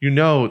 but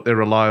they're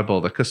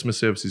reliable. Their customer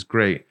service is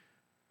great,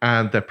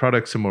 and their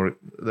products are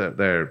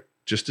they're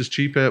just as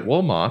cheap at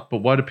Walmart. But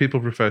why do people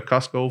prefer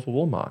Costco over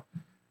Walmart?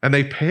 And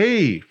they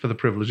pay for the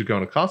privilege of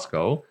going to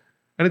Costco,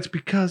 and it's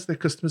because their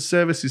customer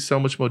service is so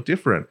much more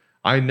different.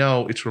 I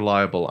know it's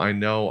reliable. I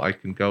know I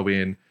can go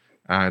in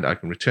and I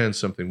can return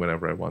something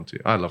whenever I want to.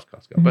 I love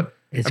Costco, but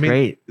It's I mean,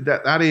 great.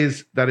 That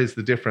is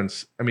the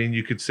difference. I mean,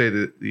 you could say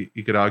that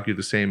you could argue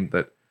the same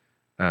that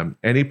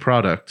any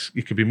product,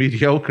 it could be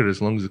mediocre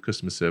as long as the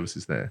customer service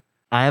is there.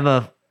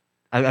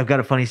 I've got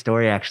a funny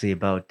story actually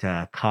about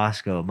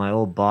Costco. My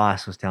old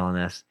boss was telling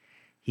us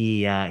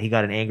he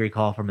got an angry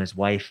call from his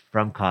wife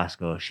from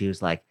Costco. She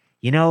was like,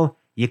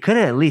 you could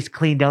have at least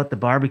cleaned out the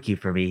barbecue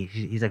for me.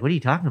 He's like, what are you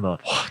talking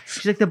about? What?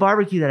 She's like, the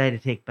barbecue that I had to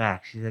take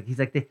back.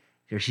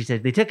 She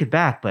said they took it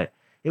back, but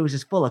it was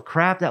just full of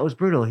crap. That was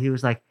brutal. He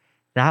was like,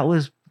 that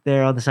was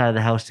there on the side of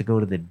the house to go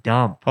to the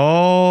dump.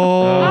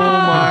 Oh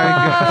my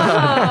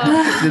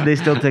God. Then they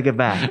still took it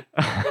back.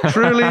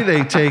 Truly,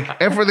 they take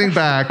everything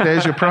back.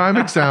 There's your prime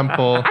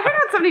example. I heard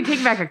about somebody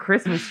taking back a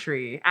Christmas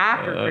tree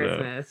after Oh, no.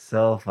 Christmas.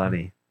 So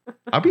funny.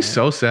 I'd be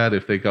so sad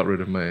if they got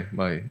rid of my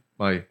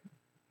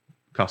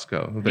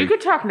Costco. You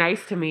could talk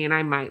nice to me and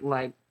I might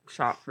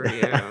shop for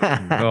you.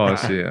 Oh, I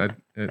see.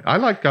 I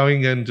like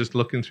going in, just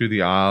looking through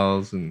the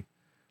aisles and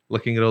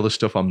looking at all the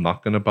stuff I'm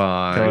not going to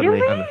buy.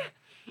 Totally. Really?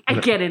 I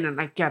get in and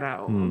I get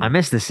out. Hmm. I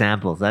miss the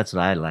samples. That's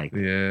what I like.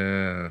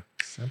 Yeah,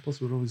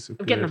 samples were always so I'm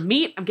good. getting the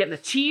meat, I'm getting the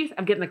cheese,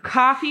 I'm getting the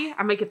coffee,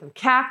 I might get some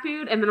cat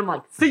food, and then I'm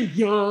like, see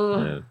ya.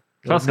 Yeah.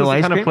 No Costco's the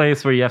ice kind of cream?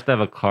 place where you have to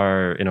have a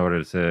car in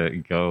order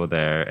to go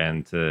there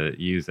and to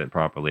use it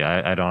properly.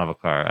 I don't have a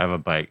car. I have a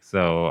bike.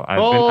 So I've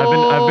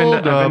been to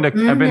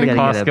You gotta get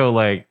Costco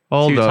like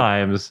Hold 2 up.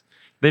 times.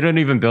 They don't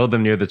even build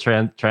them near the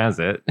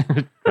transit.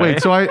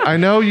 Wait, so I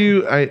know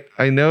you.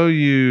 I know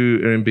you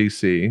are in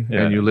BC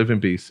Yeah. and you live in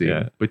BC,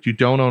 Yeah. but you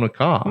don't own a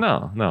car.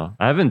 No.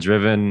 I haven't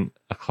driven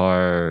a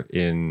car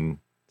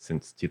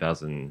since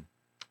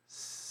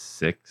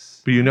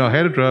 2006. But you know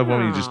how to drive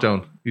one. You just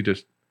don't. You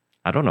just.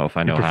 I don't know if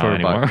I know how prefer a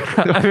anymore.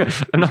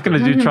 I'm not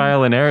going to do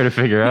trial and error to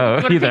figure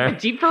out Want to take either. the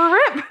Jeep for a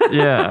rip?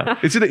 Yeah.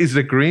 Is it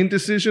a green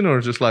decision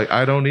or just like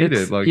I don't need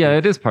It's- it? Like yeah,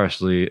 it is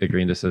partially a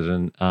green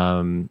decision.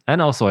 And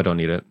also I don't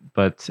need it.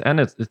 But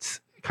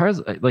it's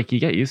cars, like you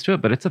get used to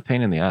it, but it's a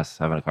pain in the ass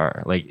having a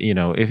car. Like,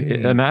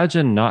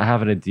 imagine not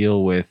having to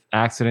deal with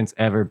accidents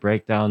ever,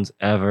 breakdowns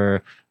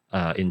ever,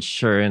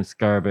 insurance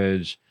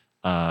garbage.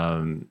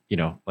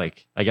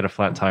 Like I get a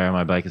flat tire on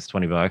my bike, it's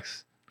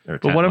 $20.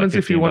 But what happens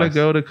if you want to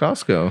go to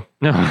Costco?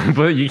 No,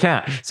 but you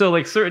can't. So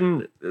like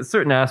certain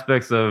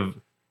aspects of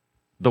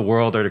the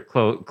world are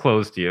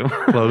closed to you.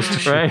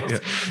 Closed, Right. Yeah.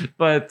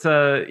 But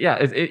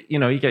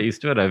you get used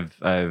to it.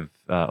 I've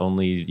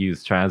only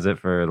used transit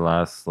for the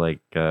last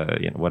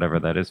whatever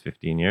that is,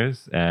 15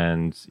 years,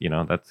 and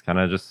that's kind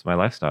of just my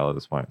lifestyle at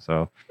this point.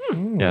 So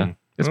yeah,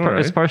 it's All right.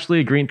 it's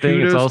partially a green thing.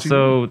 Kudos It's to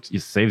also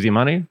it saves you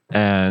money,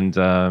 and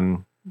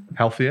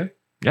Healthier.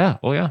 yeah,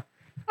 well, yeah.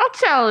 I'll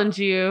challenge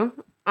you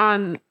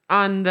on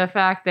the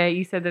fact that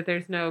you said that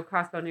there's no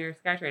Costco near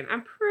SkyTrain.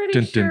 I'm pretty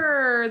Dun, dun.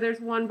 sure there's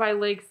one by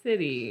Lake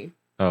City.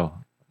 Oh,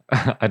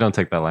 I don't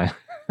take that line.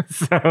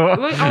 So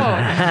Wait,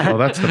 Oh,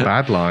 that's the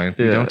bad line.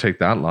 You Yeah. don't take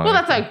that line. well,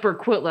 that's like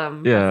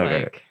Burquitlam. Yeah, That's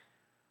okay. like,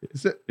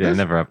 Is it? yeah,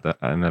 that's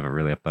I'm never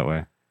really up that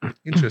way.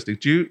 interesting.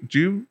 Do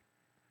you?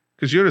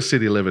 Because you're a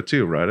city liver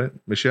too, right?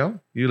 Michelle,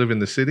 you live in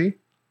the city.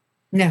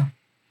 No.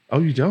 Oh,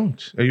 you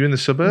don't? Are you in the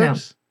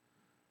suburbs?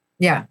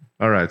 Yeah.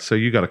 All right. So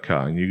you got a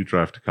car and you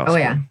drive to Costco. Oh,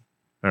 yeah.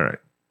 All right.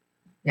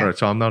 Yeah. All right.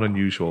 So I'm not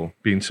unusual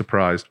being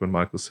surprised when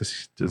Michael says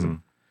he doesn't.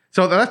 Mhm.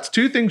 So that's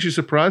 2 things you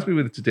surprised me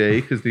with today,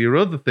 because the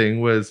other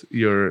thing was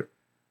you're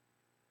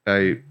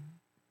a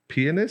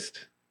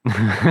pianist.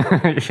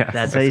 Yes.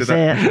 That's how you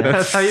say it.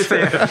 That's how you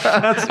say it.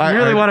 That's, I- you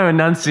really I- want to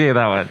enunciate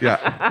that one.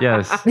 Yeah.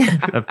 Yes.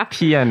 A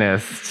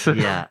pianist.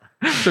 Yeah.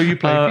 So you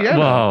play piano.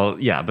 Well,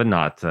 yeah, but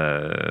not,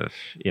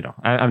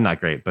 I'm not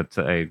great, but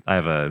I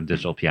have a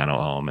digital piano at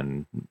home,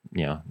 and,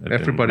 I've been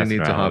Everybody messing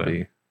needs a around with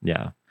hobby. it.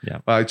 Yeah.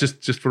 Yeah.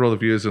 Just for all the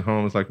viewers at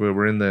home, it's like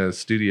we're in the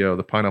studio,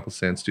 the Pineapple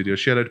Sound studio.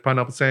 Shout out to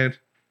Pineapple Sound.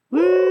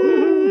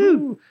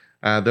 Woo!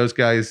 Those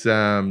guys,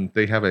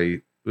 they have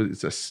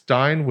it's a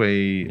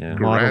Steinway Yeah.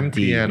 Model grand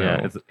D, piano.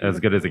 Yeah. It's as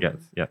good as it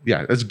gets. Yeah.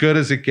 Yeah, as good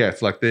as it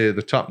gets, like the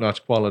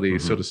top-notch quality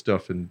Mhm. sort of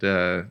stuff. And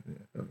I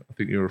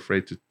think you were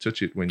afraid to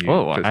touch it when you.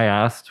 Oh, 'cause I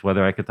asked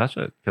whether I could touch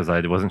it because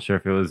I wasn't sure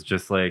if it was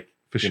just like,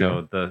 For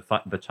sure.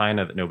 the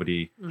China that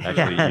nobody Mhm.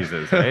 actually Yeah.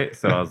 uses, right?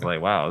 So I was like,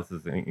 wow, this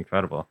is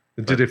incredible.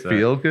 Did it But,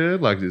 feel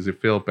good? Like, does it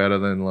feel better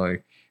than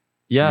like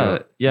Yeah.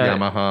 Yeah.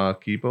 Yamaha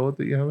keyboard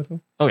that you have at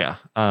home? Oh yeah.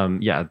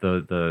 Yeah,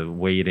 the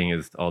weighting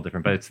is all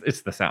different, but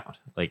it's the sound.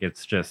 Like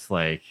it's just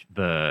like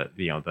the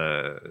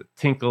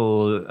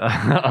tinkle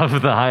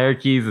of the higher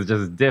keys is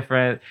just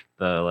different.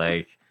 The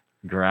like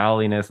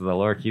growliness of the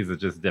lower keys is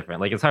just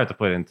different. Like it's hard to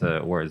put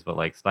into words, but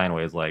like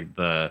Steinway is like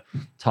the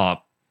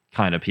top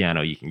kind of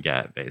piano you can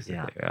get, basically.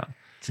 Yeah.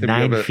 It's Have you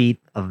 9 ever- feet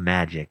of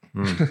magic.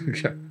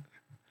 Mm. Yeah.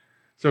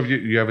 So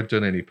you haven't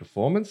done any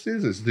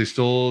performances? Is this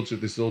all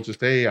just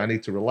hey, I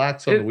need to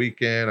relax on the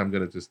weekend. I'm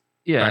gonna just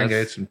bang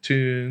out some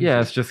tunes. Yeah,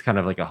 it's just kind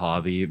of like a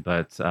hobby,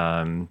 but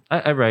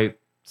I write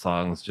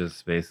songs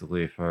just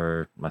basically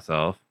for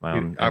myself, my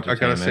own I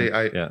gotta say,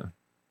 entertainment.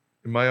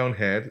 in my own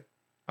head,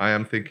 I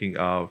am thinking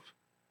of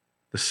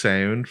the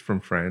sound from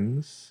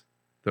Friends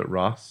that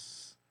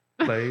Ross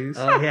plays.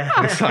 Oh yeah.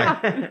 It's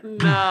like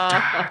No.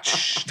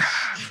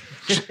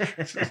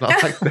 it's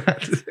not like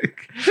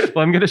that.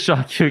 Well, I'm gonna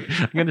shock you.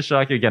 I'm gonna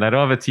shock you again. I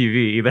don't have a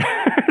TV either.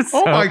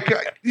 Oh so- my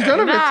god, you don't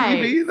have Nice. a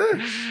TV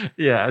either?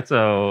 Yeah.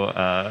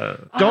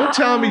 So Don't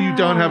tell me you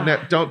don't have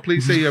net. Don't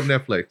please say you have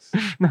Netflix.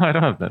 no, I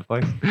don't have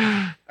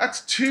Netflix.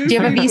 That's two. Do you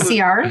have a people-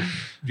 VCR? Do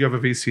you have a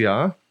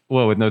VCR?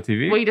 Well, with no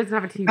TV. Well, he doesn't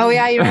have a TV. Oh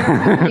yeah, you don't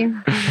have a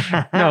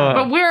TV. no.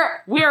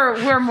 But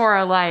we're more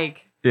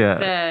alike yeah.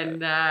 than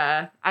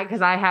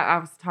because I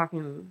was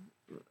talking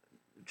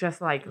just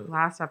like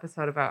last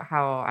episode about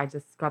how I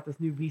just got this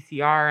new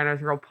VCR and I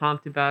was real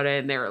pumped about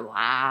it and they were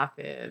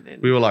laughing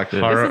and We were like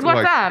This horror. this is what's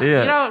like, up.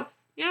 yeah.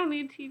 You don't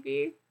need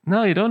TV.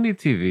 No, you don't need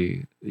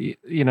TV.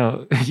 You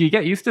know, you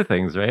get used to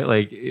things, right?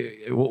 Like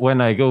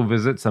when I go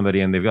visit somebody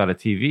and they've got a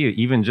TV,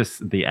 even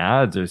just the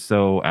ads are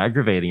so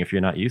aggravating if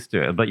you're not used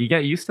to it. But you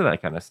get used to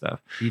that kind of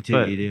stuff. You too.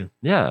 But- You do.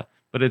 Yeah,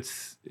 but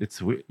it's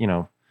you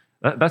know,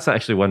 that's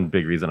actually one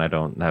big reason I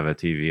don't have a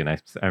TV. And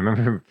I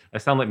remember I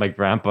sound like my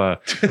grandpa.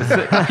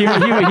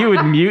 he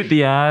would mute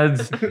the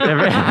ads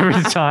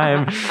every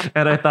time,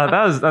 and I thought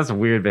that's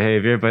weird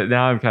behavior. But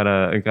now I'm kind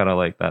of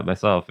like that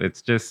myself.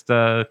 It's just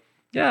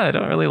yeah, I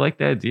don't really like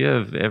the idea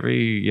of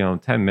every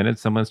 10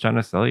 minutes someone's trying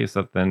to sell you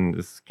something.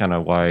 This is kind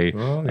of why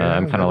oh, yeah,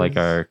 I'm kind that of like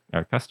is-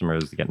 our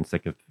customers getting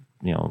sick of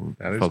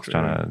That is folks true.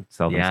 trying to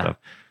sell them Yeah. stuff.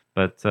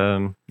 But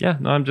yeah,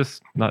 no, I'm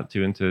just not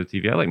too into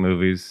TV. I like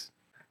movies.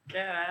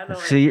 Yeah,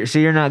 I So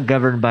you're not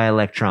governed by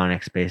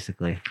electronics,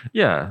 basically.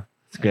 Yeah,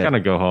 It's I good. kind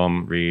of go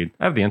home, read.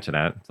 I have the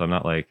internet, so I'm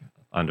not like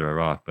under a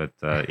rock. But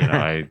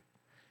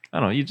I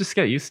don't know. You just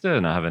get used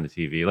to not having a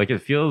TV. Like it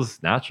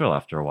feels natural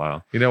after a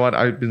while. You know what?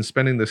 I've been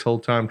spending this whole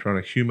time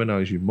trying to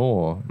humanize you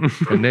more,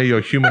 and now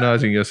you're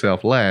humanizing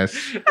yourself less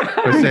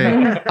by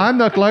saying, "I'm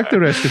not like the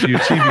rest of you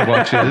TV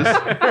watchers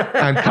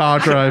and car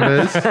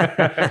drivers.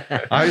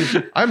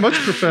 I much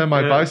prefer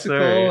my Yeah, bicycle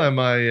sorry.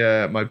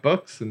 and my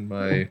books and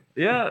my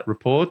Yeah.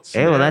 reports."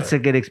 Hey, well, that's a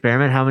good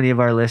experiment. How many of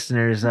our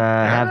listeners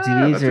have Yeah,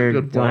 TVs that's a or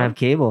good don't point. have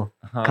cable?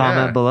 Uh-huh.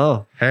 Comment Yeah.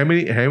 below. How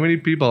many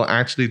people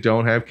actually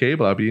don't have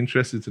cable? I'd be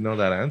interested to know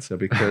that answer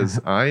because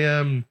I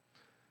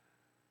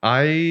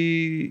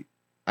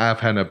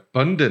have an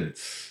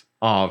abundance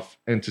of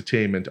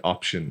entertainment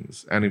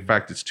options, and in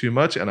fact, it's too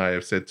much. And I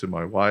have said to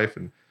my wife,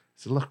 and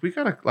said, "Look,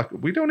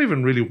 we don't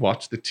even really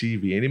watch the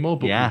TV anymore,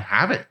 but Yeah. we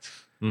have it."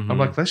 Mhm. I'm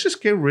like, let's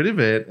just get rid of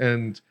it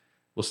and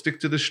we'll stick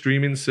to the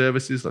streaming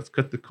services. Let's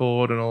cut the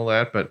cord and all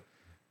that. But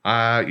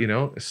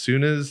as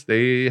soon as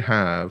they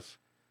have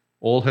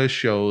all her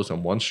shows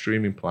on one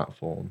streaming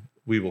platform,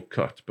 we will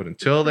cut. But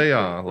until they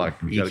are, like,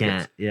 You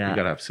can't. you Yeah.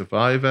 gotta have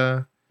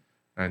Survivor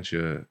and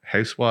your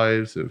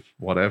Housewives of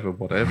whatever,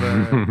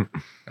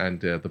 and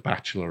The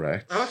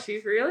Bachelorette. Oh,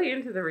 she's really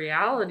into the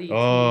reality Oh,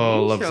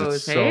 TV loves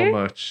shows, it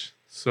hey?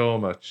 so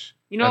much.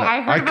 You know, And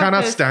I heard I about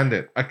cannot this- stand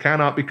it. I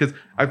cannot because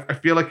I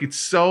feel like it's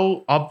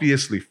so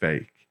obviously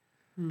fake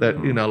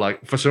that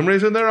like for some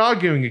reason they're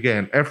arguing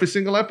again every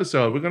single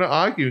episode. We're going to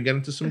argue and get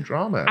into some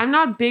drama. I'm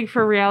not big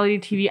for reality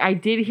TV. I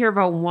did hear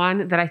about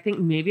one that I think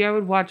maybe I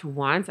would watch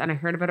once, and I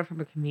heard about it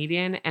from a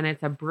comedian, and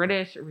it's a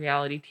British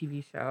reality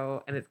TV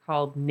show, and it's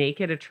called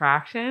Naked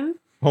Attraction.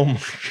 Oh my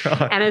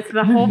god! And it's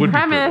the whole Would be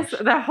premise.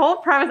 British. The whole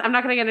premise. I'm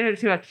not going to get into it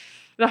too much.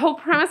 The whole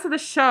premise of the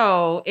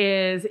show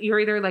is you're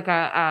either like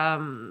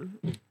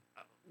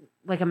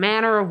a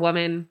man or a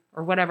woman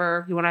or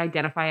whatever you want to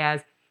identify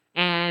as,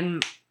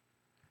 and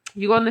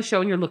you go on the show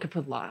and you're looking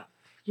for love.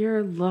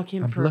 You're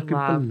looking I'm for looking for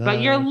love,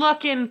 but you're love.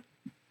 looking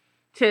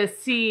to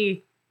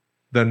see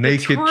The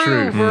naked the true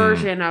truth.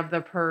 version of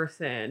the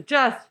person,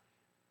 just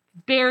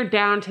bared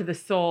down to the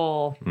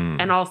soul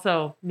Mm. and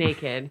also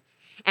naked.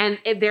 And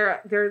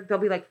there'll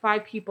be like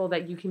 5 people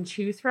that you can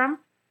choose from,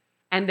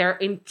 and they're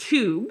in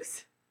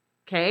tubes,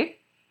 okay?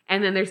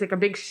 And then there's like a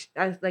big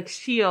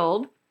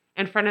shield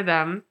in front of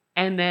them,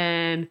 and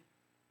then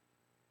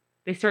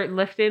they start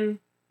lifting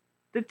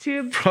the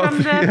tube from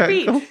the Yeah.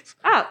 feet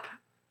up.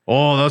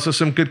 Oh, those are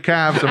some good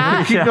calves. I'm going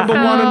Ah, to keep number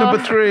so 1 and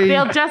number 3.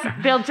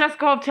 They'll just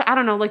go up to, I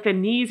don't know, like the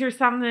knees or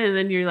something, and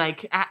then you're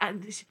like,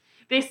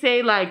 they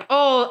say like,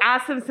 oh,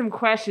 ask them some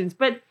questions,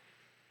 but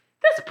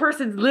this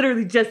person's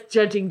literally just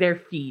judging their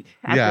feet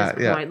at Yeah,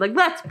 this yeah. point. Like,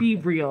 let's be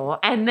real.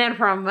 And then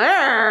from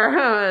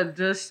there, it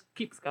just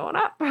keeps going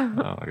up. Oh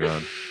my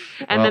god.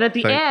 And then Well, at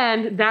the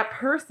end, that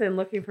person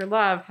looking for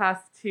love has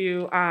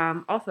to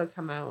also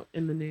come out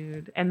in the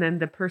nude. And then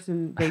the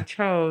person they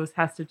chose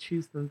has to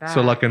choose them back.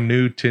 So like a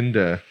new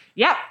Tinder.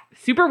 Yep.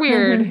 Super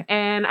weird.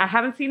 And I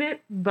haven't seen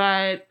it,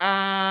 but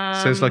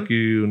Sounds like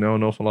you know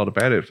an awful lot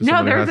about it for no,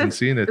 someone who there's hasn't this-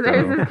 seen it.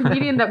 there's Though. this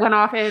comedian that went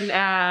off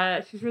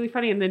and she's really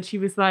funny. And then she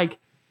was like,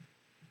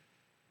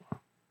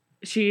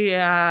 she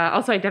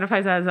also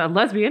identifies as a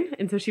lesbian.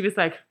 And so she was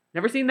like,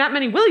 Never seen that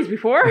many willies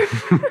before.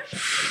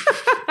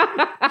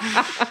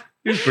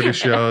 These British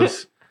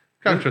shows.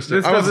 Can't trust it.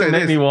 This I would say doesn't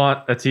make this. me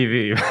want a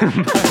TV.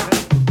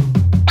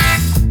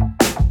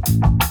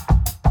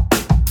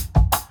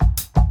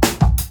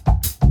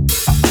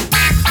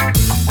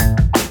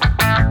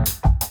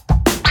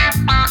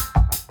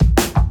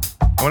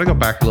 I want to go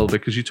back a little bit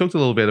because you talked a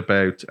little bit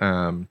about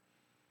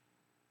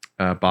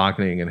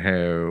bargaining and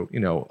how,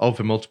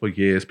 over multiple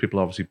years, people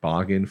obviously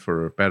bargain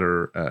for a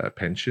better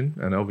pension.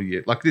 And over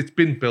years, like it's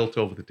been built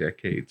over the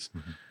decades.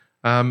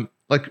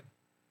 Like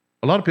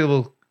a lot of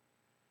people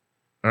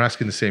are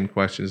asking the same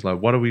questions, like,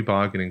 what are we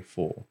bargaining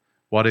for?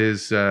 What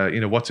is,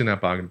 what's in our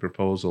bargaining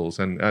proposals?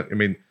 And I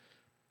mean,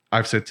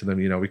 I've said to them,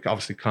 we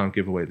obviously can't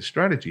give away the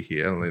strategy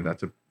here. Only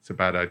it's a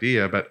bad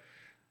idea. But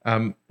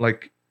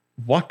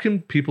what can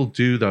people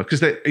do though?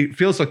 Because it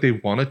feels like they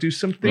want to do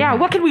something. Yeah,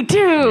 what can we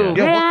do?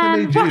 Yeah, what can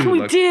they do? What can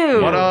we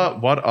do?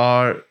 What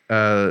are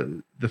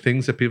the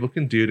things that people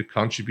can do to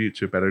contribute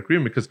to a better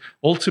agreement? Because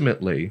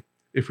ultimately,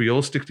 if we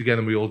all stick together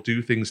and we all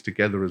do things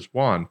together as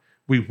one,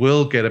 we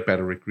will get a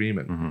better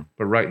agreement.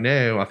 But right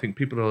now, I think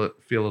people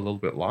feel a little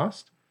bit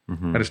lost.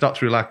 And it's not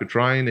through lack of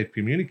trying and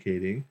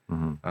communicating.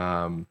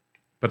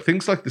 But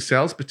things like the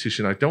sales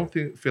petition, I don't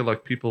feel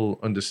like people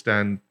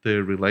understand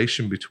the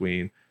relation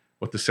between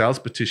what the sales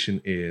petition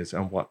is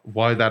and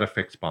why that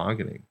affects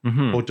bargaining.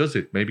 Or does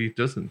it? Maybe it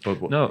doesn't. But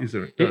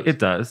it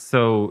does.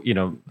 So,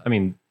 I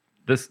mean,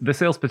 the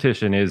sales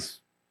petition is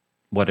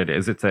what it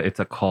is. It's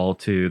a call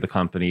to the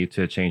company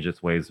to change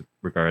its ways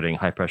regarding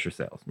high pressure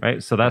sales,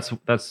 right? So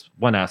that's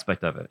one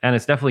aspect of it. And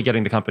it's definitely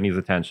getting the company's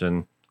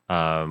attention.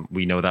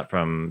 We know that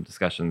from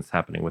discussions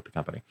happening with the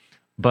company.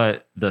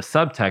 But the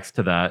subtext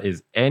to that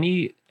is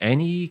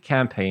any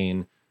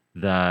campaign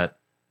that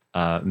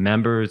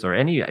members or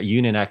any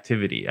union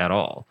activity at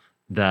all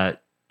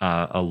that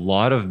a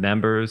lot of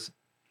members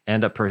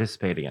end up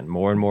participating in,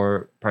 more and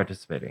more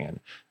participating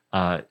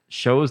in,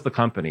 shows the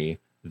company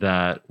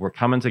that we're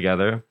coming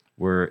together,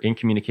 we're in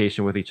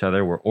communication with each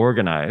other, we're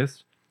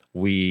organized.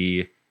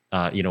 We,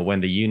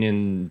 when the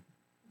union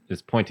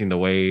is pointing the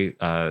way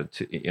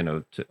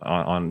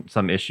on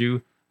some issue,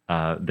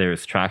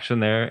 there's traction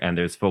there and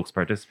there's folks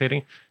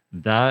participating.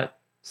 That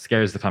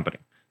scares the company.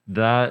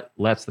 That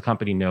lets the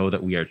company know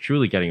that we are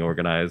truly getting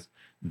organized,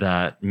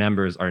 that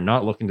members are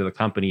not looking to the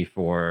company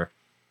for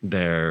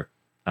their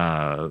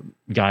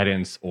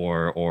guidance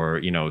or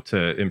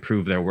to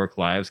improve their work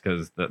lives,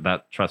 because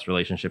that trust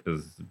relationship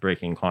is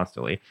breaking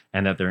constantly,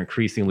 and that they're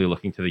increasingly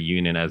looking to the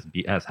union as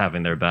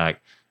having their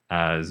back,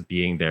 as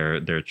being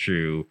their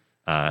true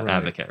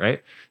advocate,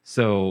 right?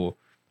 So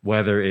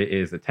whether it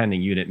is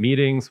attending unit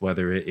meetings,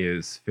 whether it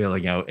is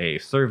filling out a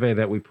survey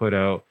that we put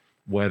out,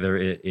 whether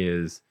it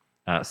is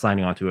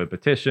signing onto a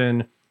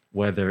petition,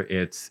 whether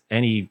it's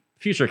any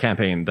future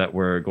campaign that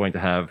we're going to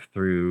have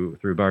through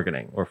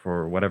bargaining or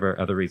for whatever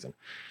other reason,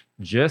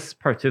 just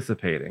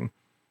participating,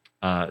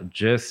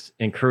 just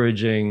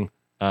encouraging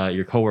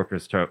your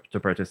coworkers to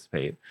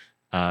participate,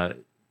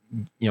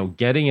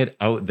 getting it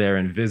out there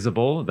and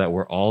visible that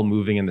we're all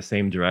moving in the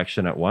same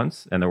direction at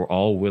once, and that we're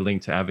all willing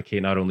to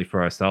advocate not only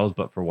for ourselves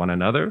but for one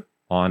another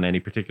on any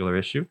particular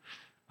issue.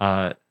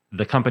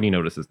 The company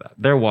notices that.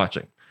 They're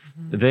watching.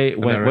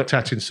 They're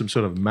attaching some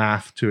sort of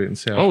math to it and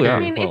saying, oh, yeah. I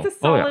mean, it's a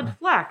solid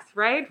flex,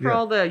 right? For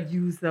all the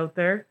youths out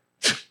there.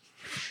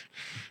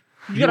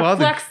 You gotta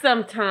flex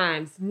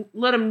sometimes.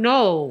 Let them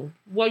know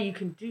what you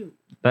can do.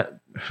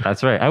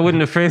 That's right. I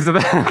wouldn't have phrased it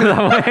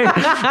that way.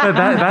 But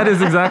that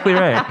is exactly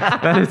right.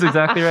 That is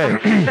exactly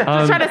right.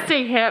 Just trying to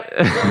stay hip.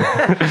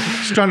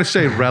 Just trying to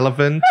stay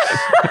relevant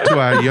to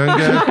our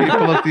younger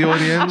people of the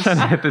audience. Trying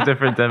to hit the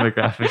different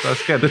demographics.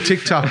 That's good. The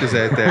TikTokers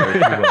out there,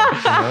 if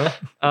you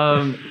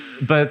will.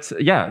 But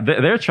yeah,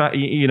 they're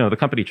the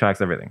company tracks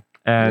everything,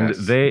 and Yes.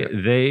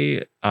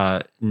 they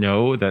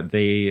know that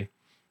they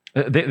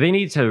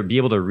need to be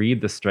able to read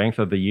the strength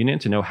of the union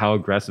to know how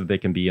aggressive they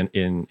can be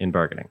in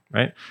bargaining,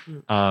 right?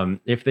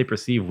 If they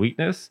perceive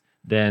weakness,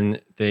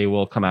 then they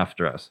will come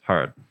after us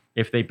hard.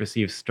 If they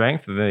perceive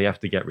strength, then they have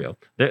to get real.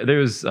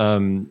 There's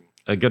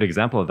a good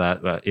example of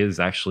that is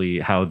actually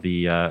how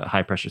the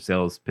high pressure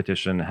sales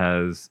petition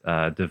has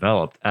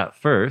developed. At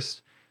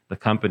first, the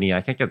company,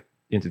 I can't get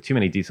into too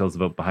many details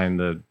about behind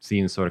the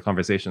scenes sort of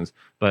conversations,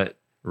 but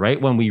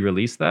right when we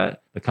released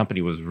that, the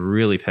company was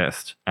really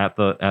pissed at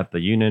the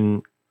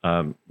union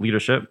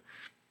leadership.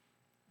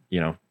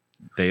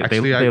 They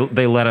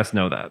let us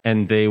know that,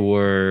 and they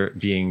were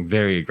being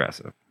very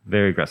aggressive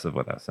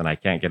with us. And I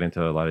can't get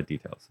into a lot of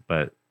details,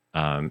 but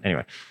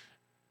anyway,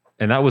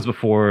 and that was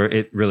before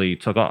it really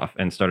took off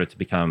and started to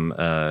become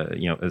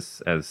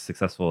as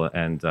successful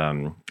and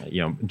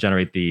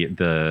generate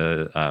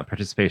the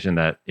participation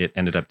that it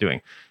ended up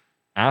doing.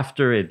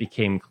 After it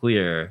became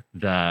clear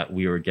that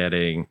we were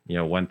getting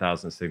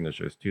 1,000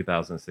 signatures,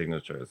 2,000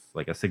 signatures,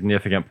 like a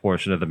significant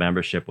portion of the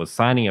membership was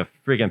signing a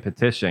friggin'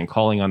 petition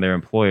calling on their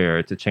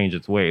employer to change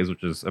its ways,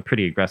 which is a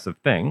pretty aggressive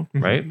thing,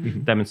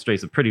 right?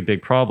 Demonstrates a pretty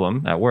big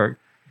problem at work.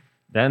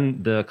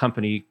 Then the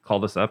company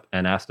called us up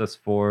and asked us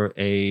for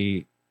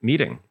a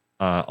meeting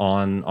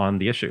on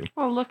the issue.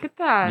 Oh, look at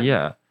that.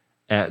 Yeah,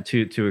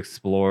 to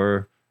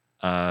explore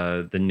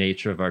the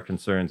nature of our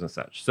concerns and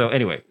such. So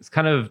anyway, it's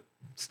kind of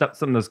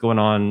something that's going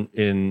on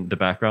in the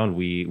background.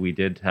 We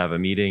did have a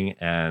meeting,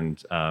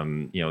 and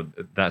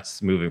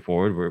that's moving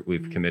forward.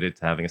 We've committed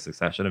to having a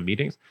succession of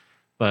meetings,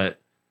 but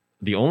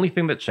the only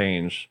thing that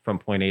changed from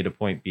point A to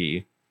point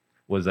B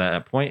was that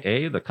at point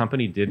A, the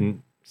company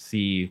didn't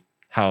see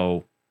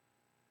how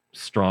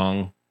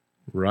strong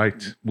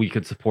Right. we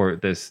could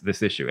support this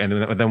issue, and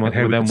then And how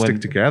we when could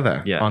stick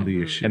together Yeah. on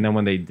the issue. and then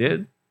when they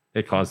did,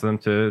 it caused them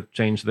to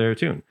change their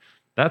tune.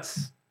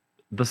 That's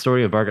the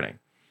story of bargaining.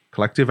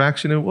 Collective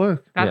action at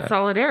work. That's Yeah.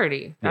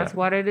 solidarity. That's Yeah.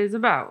 what it is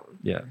about.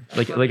 Yeah,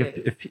 like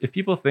if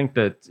people think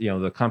that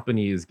the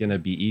company is going to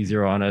be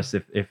easier on us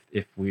if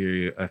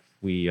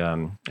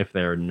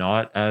they're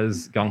not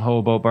as gung ho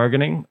about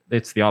bargaining,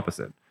 it's the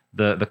opposite.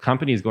 The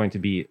company is going to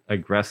be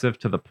aggressive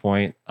to the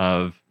point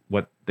of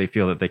what they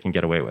feel that they can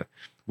get away with.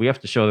 We have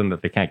to show them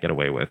that they can't get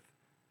away with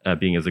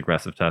being as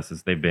aggressive to us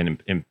as they've been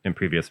in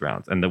previous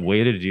rounds. And the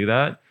way to do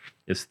that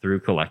is through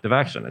collective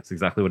action. It's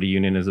exactly what a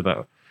union is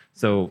about.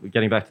 So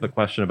getting back to the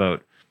question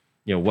about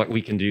what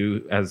we can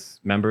do as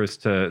members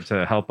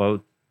to help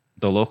out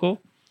the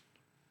local.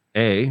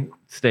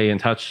 Stay in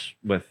touch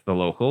with the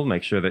local.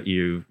 Make sure that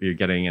you're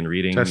getting and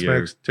reading Text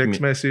message,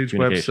 communications,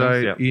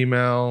 website, yep.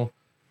 email,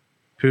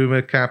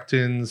 Puma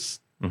captains,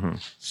 Mhm.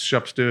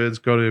 shop stewards,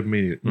 go to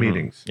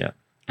meetings. Yeah.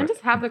 And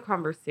just have the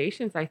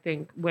conversations, I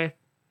think, with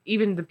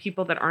even the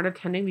people that aren't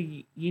attending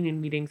the union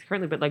meetings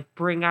currently, but like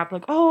bring up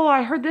like, oh,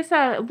 I heard this.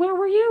 Where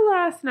were you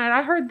last night?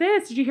 I heard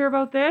this. Did you hear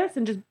about this?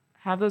 And just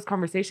have those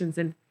conversations,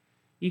 and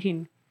you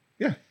can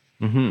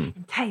Mm-hmm.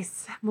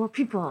 entice more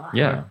people.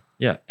 Yeah.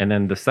 And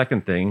then the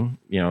second thing,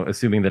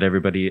 assuming that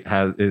everybody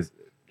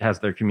has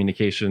their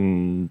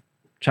communication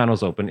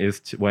channels open,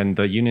 is when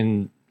the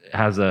union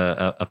has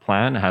a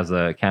plan, has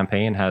a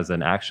campaign, has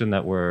an action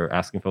that we're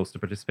asking folks to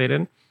participate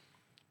in.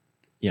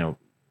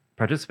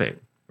 Participate,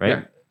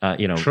 right?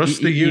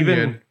 Trust the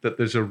union that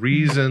there's a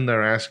reason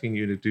they're asking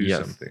you to do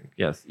something.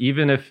 Yes,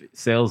 even if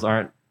sales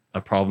aren't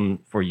a problem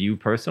for you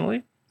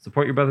personally,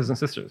 support your brothers and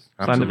sisters.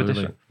 Absolutely. Sign the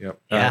petition. Yep.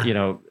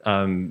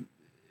 Yeah.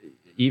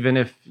 Even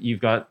if you've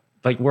got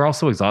we're all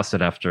so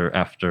exhausted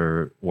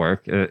after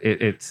work.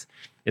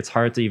 It's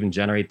hard to even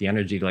generate the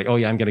energy to oh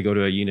yeah, I'm going to go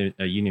to a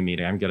union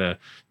meeting. I'm going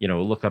to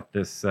look up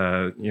this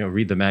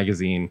read the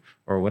magazine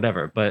or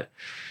whatever. But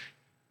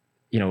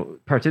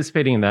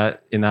participating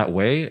in that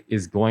way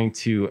is going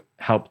to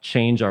help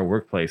change our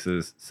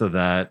workplaces so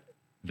that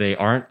they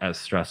aren't as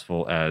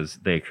stressful as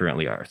they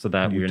currently are, so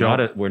that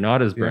we're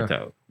not as burnt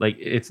out.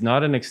 It's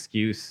not an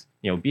excuse.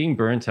 Being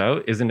burnt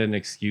out isn't an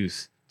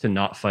excuse to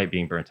not fight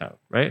being burnt out,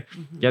 right?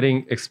 Mm-hmm.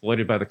 Getting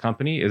exploited by the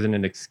company isn't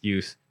an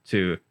excuse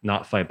to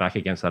not fight back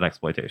against that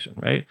exploitation,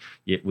 right?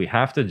 We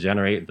have to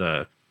generate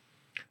the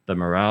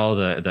morale,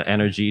 the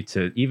energy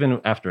to, even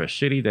after a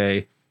shitty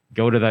day,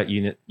 go to that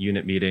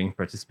unit meeting,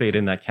 participate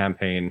in that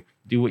campaign,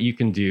 do what you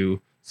can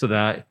do so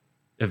that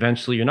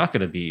eventually you're not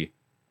going to be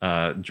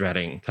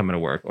dreading coming to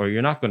work, or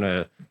you're not going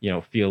to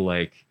feel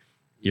like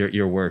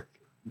your work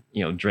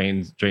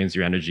drains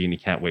your energy and you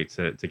can't wait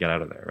to get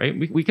out of there,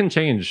 right? We can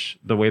change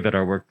the way that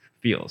our work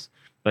feels,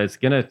 but it's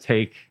going to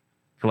take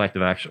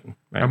collective action,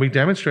 right? And we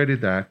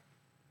demonstrated that.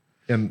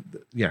 And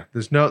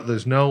there's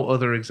no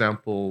other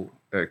example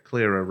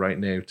clearer right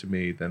now to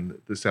me than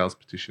the sales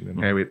petition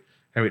and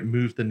how it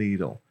moved the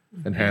needle,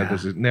 and how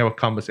there's now a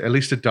conversation, at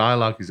least a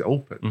dialogue is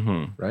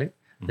open, right?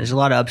 There's a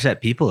lot of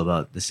upset people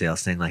about the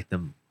sales thing. Like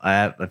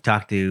I've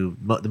talked to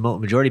the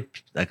majority,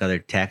 like other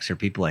techs or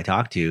people I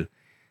talk to,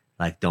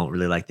 don't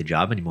really like the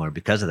job anymore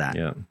because of that.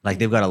 Yeah.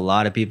 They've got a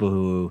lot of people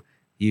who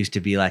used to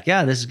be like,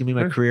 yeah, this is gonna be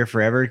my career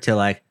forever,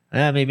 to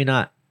maybe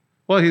not.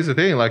 Well, here's the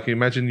thing.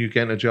 Imagine you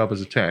getting a job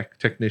as a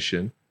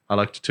technician. I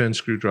like to turn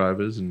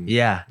screwdrivers and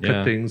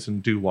cut things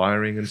and do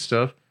wiring and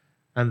stuff.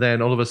 And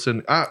then all of a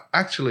sudden,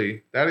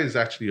 actually, that is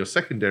actually your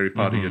secondary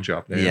part of your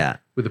job now. Yeah.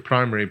 With the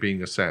primary being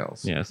your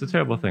sales. Yeah, it's a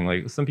terrible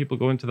thing. Some people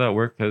go into that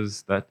work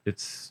because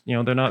it's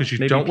they're not. Because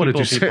you don't want to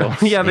do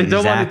sales. Yeah, they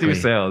don't want to do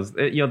sales.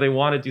 They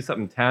want to do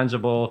something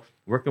tangible,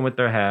 working with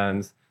their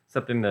hands,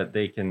 something that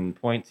they can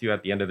point to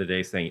at the end of the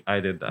day, saying, "I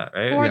did that,"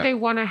 right? Or they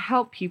want to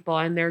help people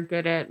and they're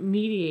good at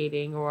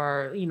mediating,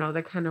 or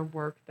the kind of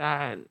work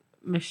that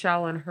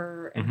Michelle and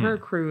her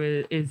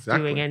crew is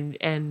doing,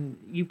 and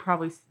you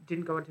probably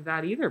didn't go into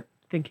that either,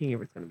 thinking it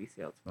was going to be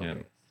sales focused.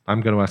 Yeah.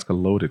 I'm going to ask a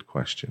loaded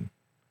question.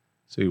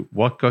 So,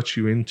 what got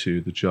you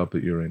into the job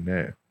that you're in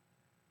now?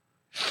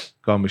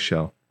 Go on,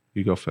 Michelle.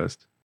 You go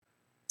first.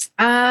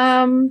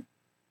 Money,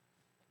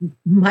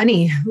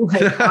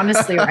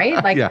 honestly,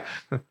 right?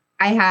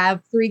 I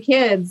have 3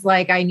 kids.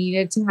 I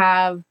needed to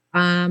have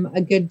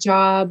a good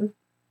job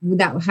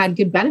that had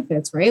good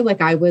benefits, right?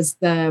 I was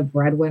the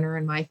breadwinner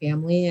in my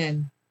family,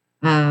 and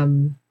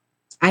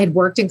I had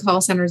worked in call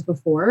centers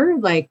before,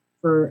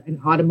 for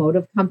an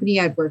automotive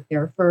company. I'd worked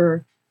there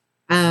for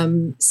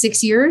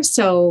 6 years.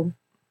 So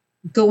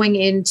going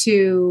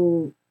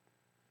into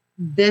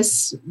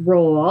this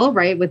role,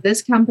 right, with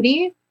this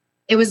company,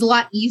 it was a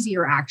lot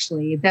easier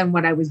actually than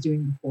what I was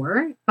doing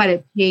before, but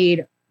it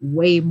paid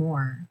way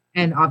more.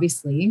 And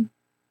obviously,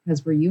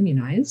 because we're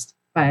unionized,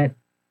 but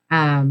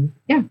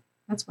yeah,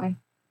 that's why.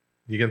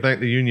 You can thank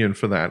the union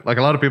for that. Like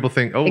a lot of people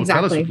think, oh,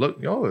 Exactly.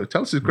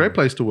 TELUS is a great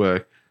place to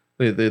work.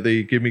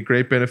 They give me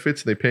great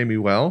benefits. They pay me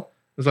well.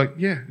 It's like,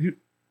 yeah,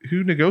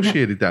 who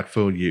negotiated that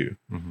for you?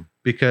 Mhm.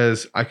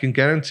 Because I can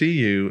guarantee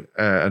you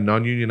a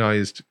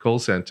non-unionized call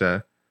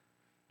center,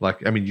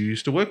 like, I mean, you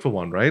used to work for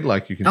one, right?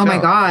 Like you can Oh my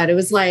tell. God. It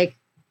was like,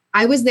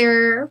 I was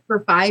there for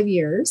 5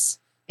 years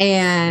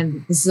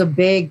and this is a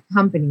big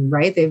company,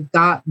 right? They've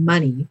got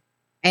money.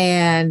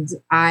 And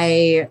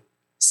I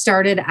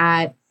started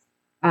at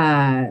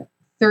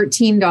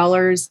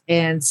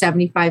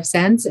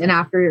 $13.75. And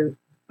after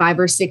 5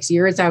 or 6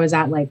 years, I was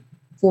at like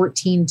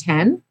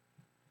 $14.10.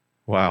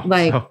 Wow.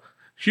 Like, so,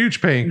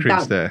 huge pay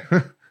increase that-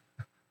 there.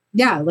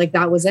 Yeah, like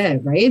that was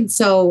it, right?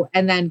 So,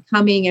 and then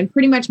coming and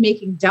pretty much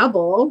making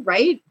double,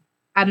 right?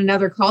 At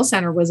another call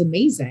center was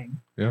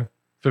amazing. Yeah.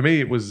 For me,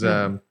 it was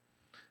Yeah.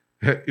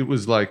 it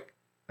was like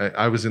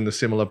I was in the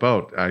similar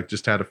boat. I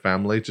just had a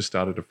family, just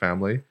started a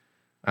family,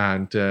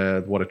 and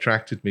what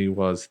attracted me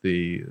was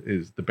the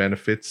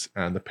benefits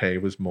and the pay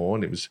was more.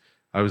 And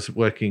I was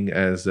working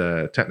as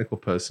a technical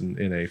person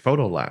in a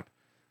photo lab.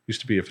 Used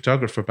to be a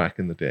photographer back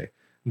in the day,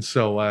 and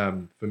so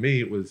for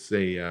me it was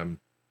a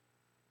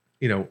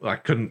I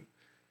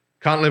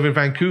can't live in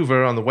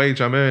Vancouver on the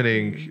wage I'm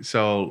earning,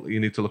 so you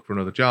need to look for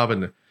another job.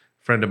 And a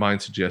friend of mine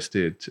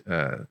suggested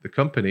the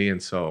company,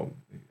 and so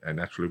I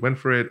naturally went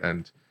for it.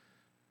 And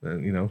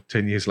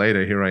 10 years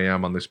later, here I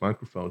am on this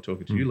microphone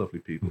talking to you lovely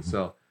people. Mhm.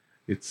 So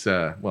it's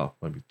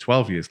maybe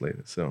 12 years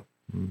later. So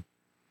Mhm.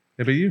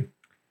 how about you?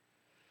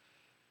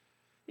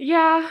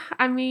 Yeah,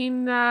 I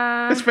mean,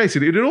 Let's face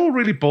it, it all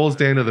really boils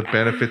down to the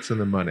benefits and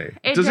the money.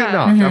 It Does it does.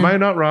 not? Mhm. Am I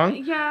not wrong?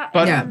 yeah,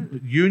 But Yeah.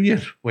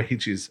 union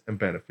wages and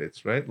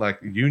benefits, right? Like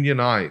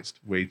unionized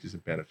wages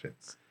and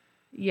benefits.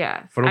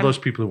 yes. For all I'm- those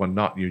people who are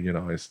not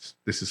unionized,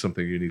 this is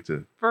something you need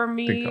to. for think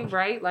me, of.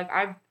 right? Like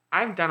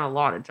I've done a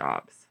lot of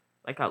jobs,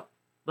 like a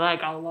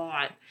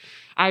lot.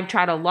 I've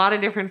tried a lot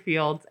of different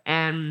fields,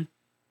 and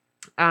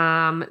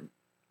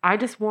I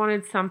just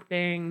wanted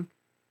something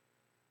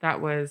that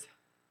was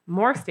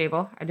more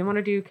stable. I didn't want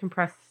to do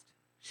compressed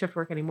shift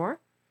work anymore.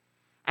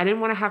 I didn't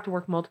want to have to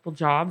work multiple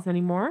jobs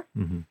anymore.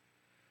 Mhm.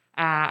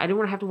 I didn't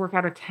want to have to work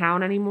out of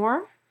town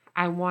anymore.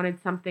 I wanted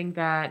something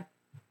that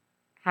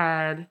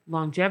had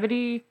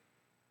longevity,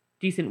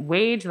 decent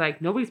wage.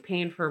 Like nobody's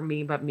paying for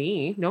me but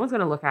me. No one's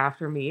going to look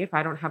after me if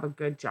I don't have a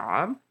good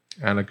job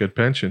And a good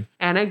pension.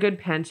 and a good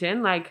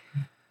pension. Like,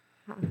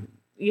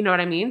 you know what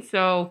I mean?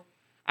 So,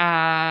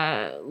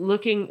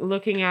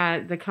 looking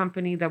at the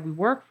company that we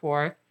work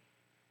for,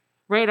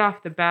 right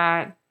off the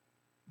bat,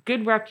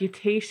 good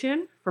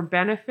reputation for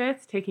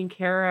benefits, taking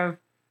care of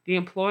the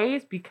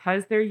employees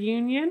because they're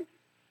union.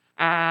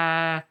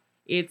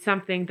 It's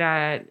something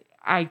that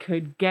I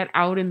could get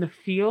out in the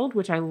field,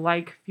 which I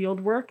like field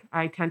work.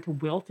 I tend to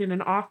wilt in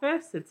an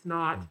office. It's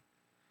not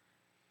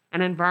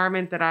an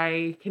environment that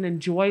I can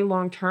enjoy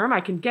long term.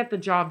 I can get the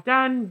job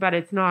done, but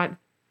it's not.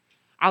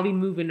 I'll be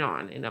moving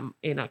on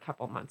in a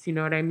couple months. You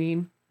know what I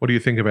mean? What do you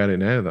think about it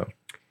now, though?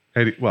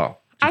 Do you feel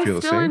I the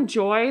still same?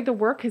 enjoy the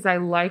work because I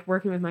like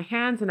working with my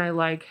hands and I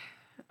like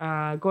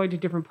going to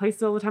different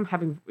places all the time,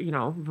 having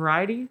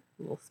variety,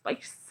 a little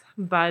spice,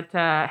 but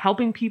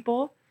helping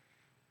people.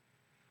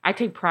 I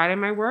take pride in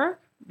my work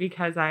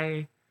because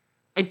I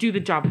do the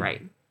job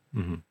right.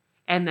 Mhm.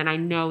 And then I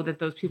know that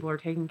those people are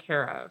taken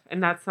care of.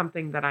 And that's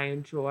something that I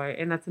enjoy.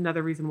 And that's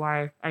another reason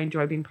why I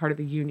enjoy being part of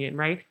the union,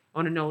 right? I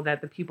want to know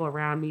that the people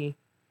around me,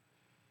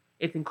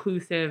 it's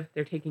inclusive,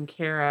 they're taken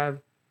care of.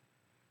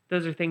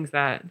 Those are things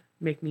that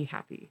make me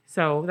happy.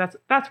 So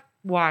that's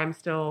why I'm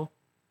still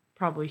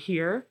probably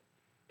here,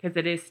 because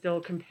it is still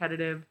a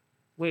competitive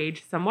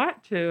wage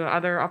somewhat to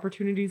other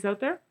opportunities out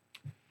there.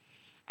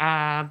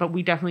 But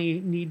we definitely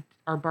need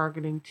our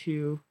bargaining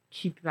to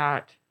keep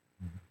that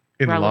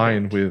In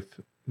line relevant.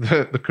 with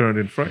the current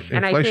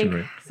and I inflation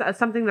think rate.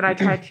 something that I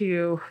try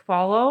to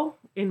follow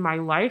in my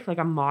life, like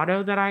a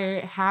motto that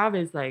I have,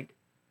 is like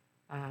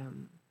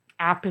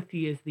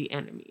apathy is the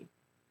enemy.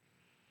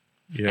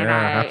 Yeah, And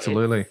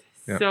absolutely. it's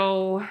Yeah.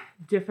 so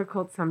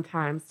difficult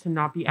sometimes to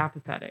not be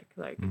apathetic.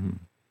 Like Mhm.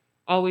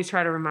 always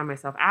try to remind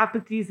myself,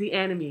 apathy is the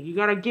enemy. You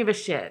gotta give a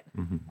shit.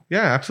 Mhm.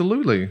 Yeah,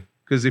 absolutely.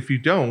 Because if you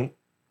don't,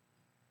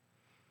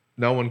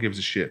 no one gives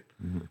a shit.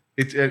 Mhm.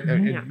 It's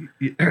Yeah.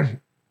 I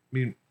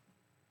mean,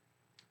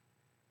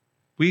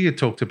 we had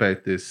talked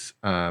about this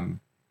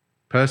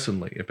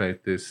personally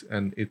about this,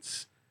 and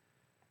it's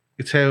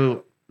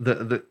how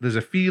there's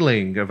a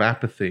feeling of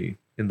apathy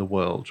in the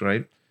world,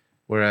 right?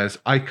 Whereas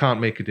I can't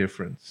make a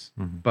difference,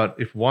 Mhm. but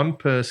if one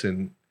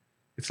person,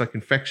 it's like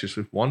infectious.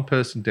 If one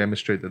person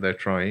demonstrate that they're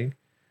trying,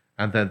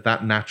 and then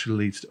that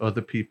naturally leads to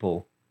other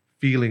people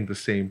feeling the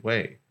same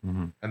way.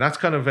 Mhm. And that's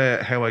kind of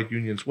how our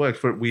unions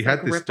work. We It's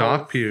had like this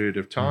dark ripples. period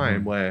of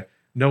time where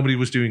nobody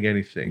was doing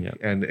anything, Yeah.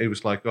 and it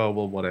was like, oh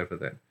well, whatever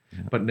then.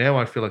 But now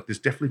I feel like there's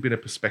definitely been a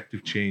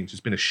perspective change. There's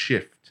been a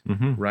shift,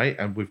 right?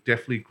 And we've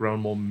definitely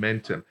grown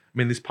momentum. I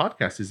mean, this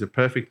podcast is a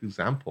perfect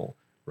example,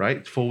 right?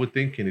 It's forward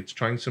thinking. It's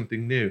trying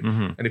something new.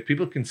 And if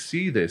people can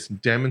see this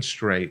and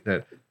demonstrate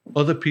that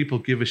other people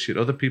give a shit,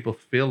 other people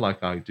feel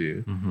like I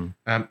do,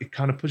 it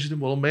kind of pushes them,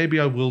 well, maybe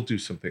I will do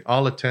something.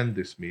 I'll attend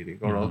this meeting,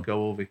 or I'll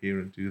go over here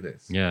and do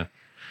this. Yeah.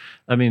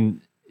 I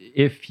mean,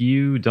 if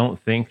you don't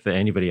think that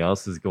anybody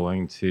else is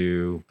going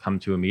to come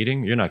to a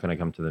meeting, you're not going to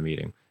come to the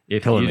meeting.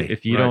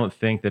 If you don't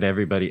think that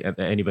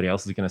anybody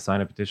else is going to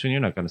sign a petition, you're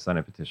not going to sign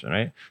a petition,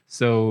 right?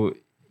 So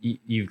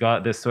you've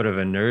got this sort of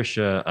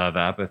inertia of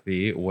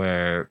apathy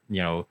where,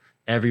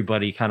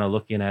 everybody kind of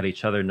looking at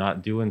each other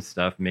not doing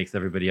stuff makes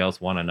everybody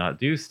else want to not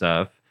do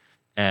stuff.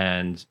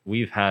 And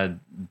we've had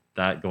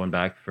that going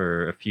back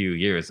for a few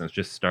years, and it's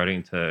just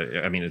starting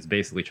to, it's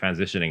basically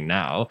transitioning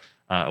now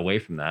away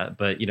from that.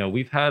 But,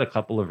 we've had a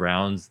couple of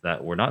rounds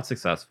that were not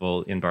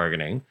successful in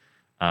bargaining,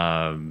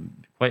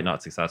 quite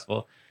not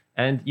successful.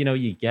 And,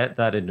 you get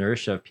that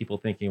inertia of people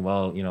thinking,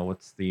 well,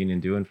 what's the union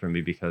doing for me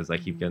because I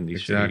keep getting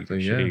these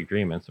shitty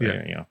agreements.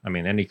 Right?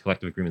 Any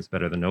collective agreement is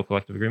better than no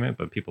collective agreement,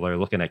 but people are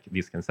looking at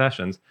these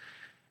concessions.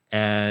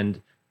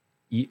 And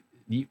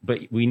but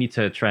we need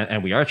to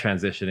and we are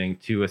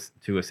transitioning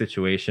to a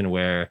situation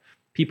where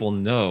people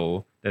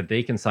know that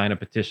they can sign a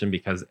petition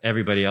because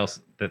everybody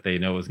else that they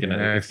know is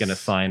gonna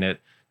sign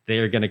it. They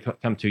are going to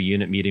come to a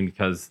unit meeting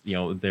because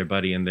their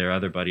buddy and their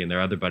other buddy and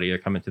their other buddy are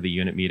coming to the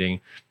unit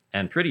meeting,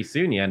 and pretty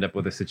soon you end up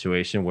with a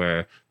situation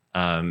where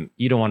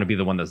you don't want to be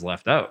the one that's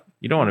left out.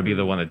 You don't want to be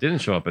the one that didn't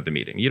show up at the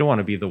meeting. You don't want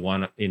to be the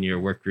one in your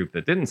work group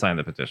that didn't sign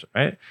the petition,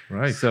 right?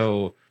 Right.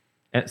 So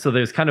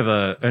there's kind of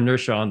a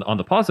inertia on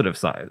the positive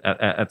side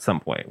at some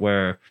point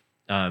where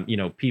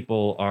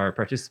people are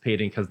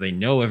participating because they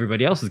know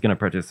everybody else is going to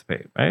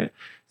participate, right?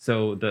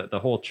 So the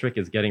whole trick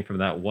is getting from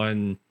that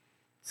one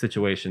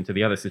situation to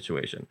the other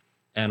situation.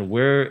 And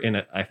we're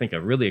in I think a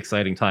really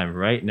exciting time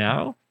right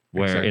now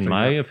where in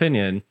my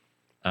opinion,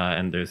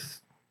 and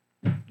there's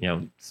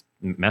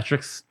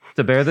metrics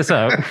to bear this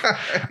out,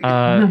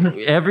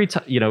 every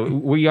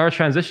time we are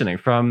transitioning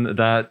from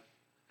that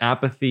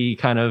apathy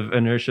kind of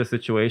inertia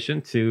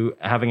situation to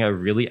having a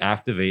really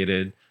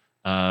activated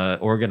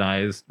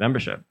organized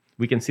membership.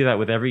 We can see that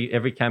with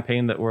every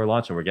campaign that we're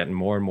launching. We're getting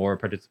more and more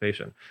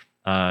participation.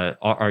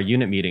 Our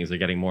unit meetings are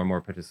getting more and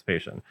more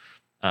participation.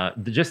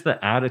 Just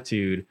the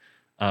attitude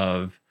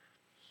of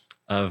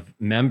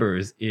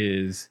members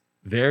is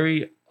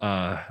very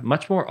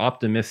much more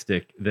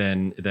optimistic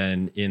than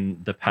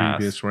in the past.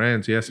 Previous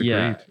rounds, yes,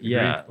 agreed.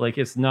 Yeah. Like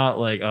it's not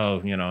like,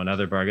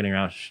 another bargaining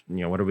round.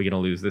 What are we going to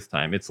lose this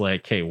time? It's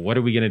like, hey, what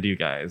are we going to do,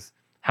 guys?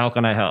 How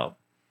can I help?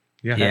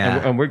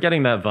 Yeah. And we're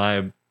getting that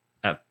vibe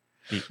at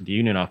the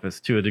union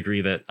office to a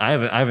degree that I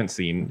haven't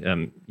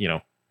seen.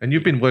 And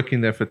you've been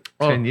working there for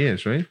 10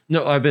 years, right?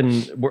 No, I've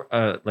been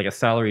like a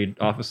salaried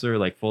officer,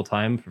 like full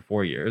time for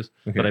 4 years,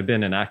 but I've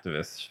been an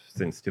activist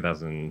since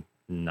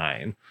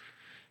 2009,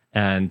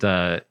 and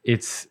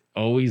it's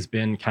always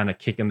been kind of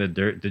kicking the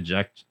dirt,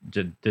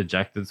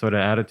 dejected sort of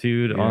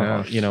attitude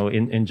on,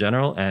 in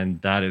general,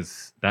 and that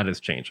is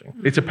changing.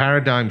 It's a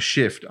paradigm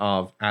shift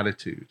of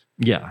attitude.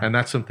 Yeah, and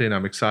that's something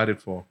I'm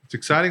excited for. It's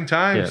exciting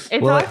times.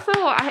 It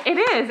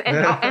is,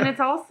 and it's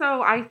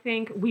also I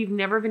think we've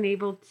never been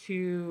able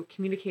to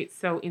communicate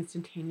so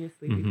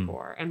instantaneously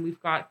before, and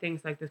we've got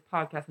things like this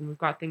podcast, and we've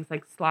got things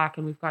like Slack,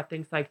 and we've got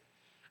things like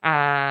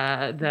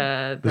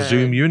the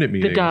Zoom unit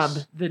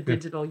meetings, the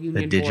digital union,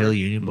 the digital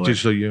union board,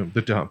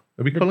 the dub.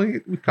 Are we calling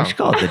it? We should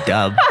call it the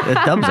dub. The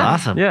dub's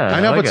awesome. Yeah,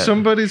 I know, but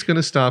somebody's going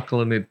to start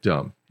calling it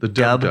dub. The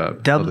dub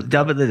at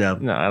the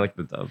dub. No, I like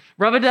the dub.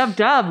 Rub a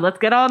dub. Let's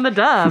get on the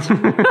dub.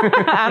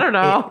 I don't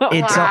know.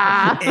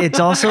 It's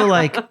also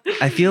like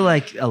I feel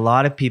like a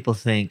lot of people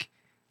think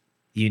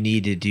you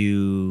need to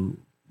do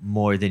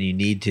more than you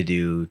need to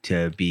do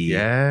to be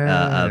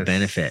a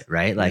benefit,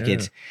 right? Like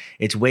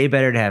it's way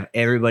better to have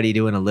everybody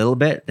doing a little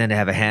bit than to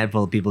have a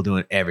handful of people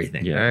doing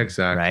everything. Yeah,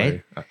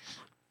 exactly. Right.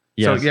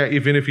 So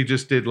even if you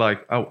just did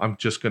like, I'm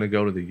just going to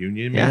go to the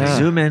union meeting.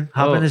 Zoom in,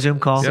 hop in a Zoom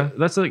call. So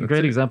that's a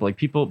great example. Like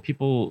people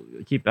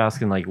keep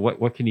asking like,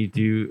 what can you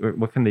do or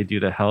what can they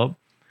do to help?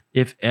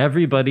 If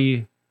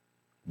everybody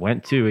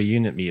went to a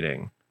unit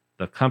meeting,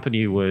 the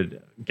company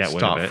would get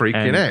start wind of it.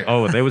 Freaking out.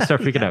 Oh, they would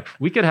start freaking out.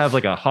 We could have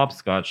like a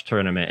hopscotch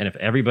tournament, and if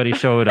everybody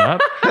showed up,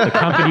 the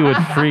company would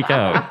freak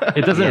out.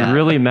 It doesn't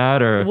really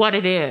matter what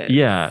it is.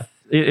 Yeah.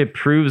 It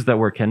proves that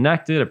we're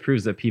connected. It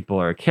proves that people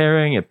are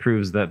caring. It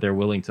proves that they're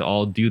willing to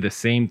all do the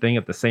same thing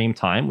at the same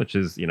time, which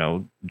is,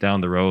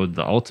 down the road,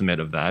 the ultimate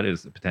of that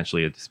is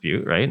potentially a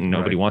dispute, right? And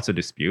nobody wants a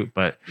dispute.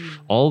 But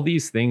all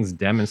these things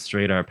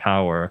demonstrate our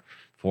power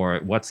for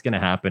what's going to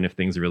happen if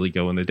things really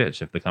go in the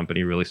ditch, if the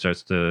company really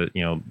starts to,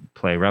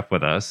 play rough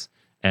with us,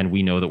 and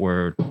we know that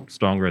we're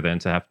stronger than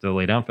to have to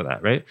lay down for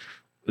that, right?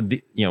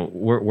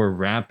 We're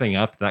ramping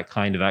up that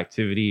kind of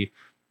activity,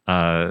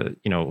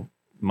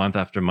 month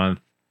after month,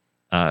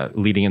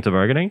 leading into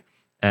bargaining,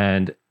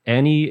 and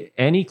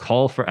any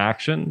call for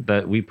action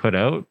that we put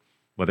out,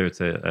 whether it's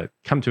a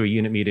come to a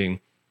unit meeting,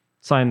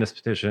 sign this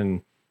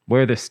petition,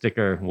 wear this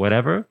sticker,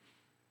 whatever.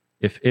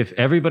 If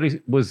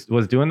everybody was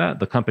doing that,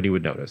 the company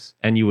would notice,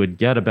 and you would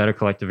get a better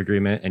collective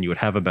agreement, and you would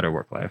have a better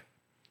work life.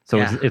 So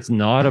it's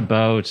not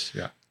about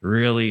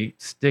really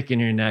sticking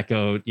your neck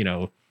out,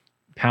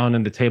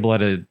 pounding the table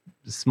at a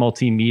small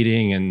team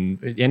meeting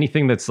and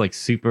anything that's like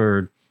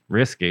super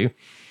risky.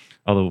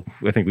 Although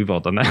I think we've all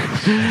done that.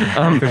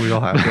 I think we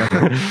all have.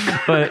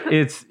 Yeah. But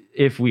it's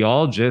if we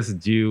all just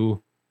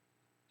do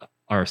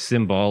our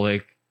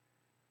symbolic,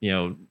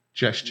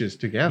 gestures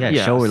together.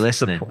 Show we're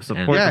listening.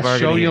 Support Yeah, the bargaining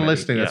show you're unit.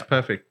 listening. Yeah. That's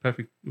perfect.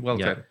 Well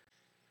Yeah. said.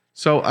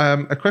 So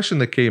a question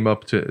that came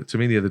up to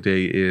me the other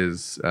day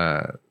is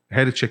how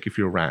to check if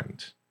you're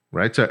RAND,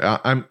 right? So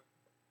I'm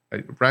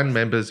RAND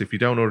members. If you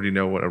don't already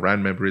know what a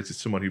RAND member is, it's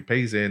someone who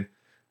pays in.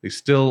 They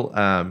still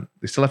have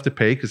to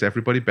pay because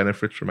everybody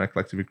benefits from our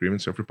collective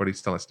agreement, so everybody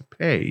still has to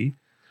pay.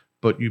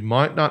 But you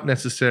might not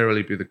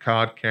necessarily be the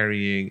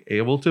card-carrying,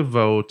 able to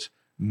vote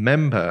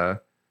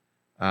member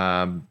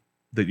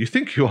that you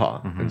think you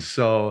are. Mhm. And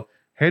so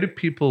how do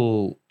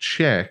people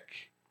check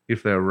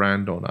if they're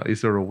RAND or not? Is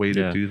there a way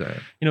to do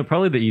that?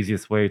 Probably the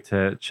easiest way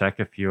to check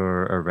if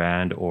you're a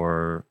RAND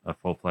or a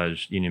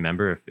full-fledged union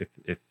member,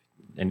 if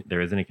and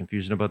there is any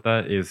confusion about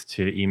that, is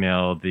to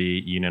email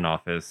the union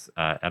office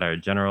at our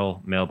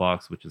general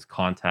mailbox, which is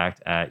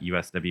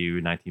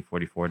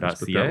contact@usw1944.ca. Let's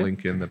put that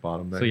link in the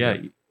bottom there. So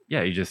you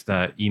just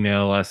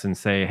email us and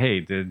say, hey,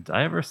 did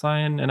I ever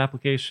sign an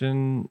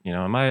application?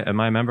 Am I a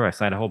member? I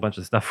signed a whole bunch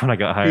of stuff when I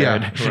got hired.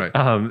 Yeah, right.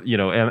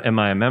 Am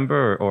I a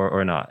member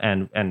or not?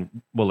 And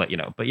we'll let you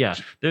know. But yeah,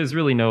 there's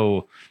really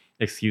no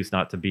excuse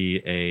not to be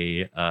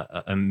a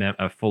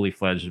fully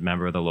fledged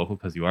member of the local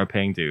because you are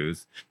paying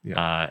dues.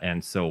 Yeah.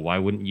 And so why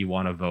wouldn't you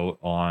want to vote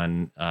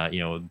on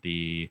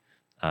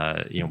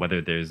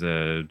whether there's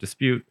a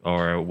dispute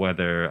or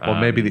whether or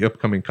maybe the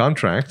upcoming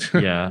contract.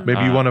 Yeah.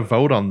 Maybe you want to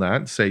vote on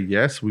that, say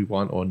yes, we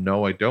want, or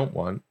no, I don't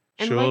want.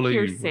 And Surely like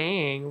you're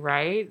saying,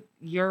 right?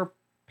 You're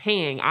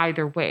paying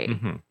either way.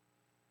 Mhm.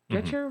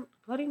 Get Mhm. your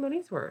bloody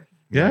money's worth.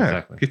 Yeah,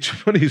 Exactly. get your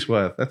money's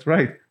worth. That's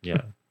right.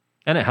 Yeah.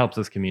 And it helps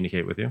us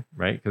communicate with you,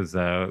 right? Because,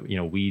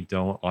 we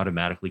don't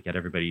automatically get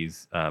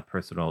everybody's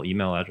personal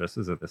email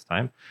addresses at this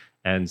time.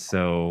 And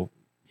so,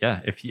 yeah,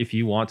 if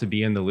you want to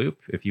be in the loop,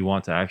 if you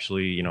want to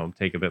actually,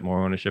 take a bit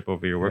more ownership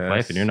over your work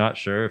life and you're not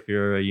sure if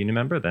you're a union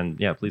member, then,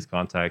 yeah, please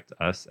contact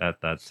us at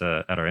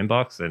our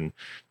inbox and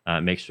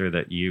make sure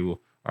that you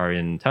are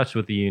in touch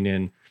with the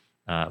union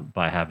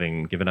by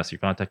having given us your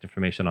contact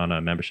information on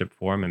a membership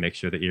form, and make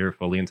sure that you're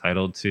fully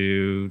entitled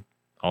to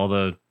all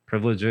the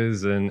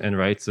privileges and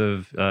rights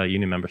of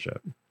union membership.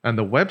 And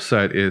the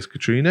website is,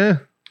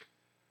 Katrina?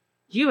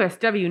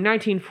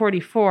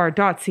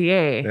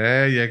 USW1944.ca.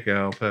 There you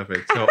go.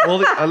 Perfect. So all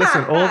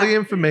the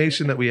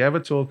information that we ever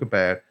talk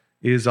about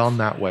is on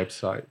that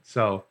website.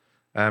 So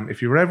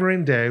if you're ever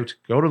in doubt,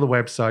 go to the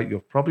website. You'll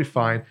probably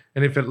find,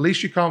 and if at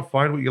least you can't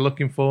find what you're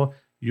looking for,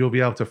 you'll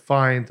be able to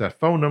find a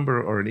phone number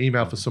or an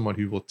email for someone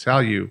who will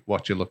tell you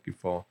what you're looking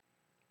for.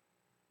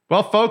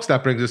 Well, folks,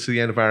 that brings us to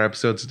the end of our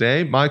episode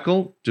today.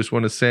 Michael, just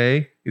want to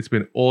say it's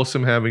been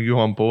awesome having you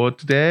on board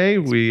today.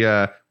 We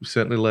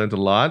certainly learned a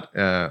lot.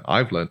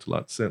 I've learned a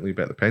lot, certainly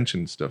about the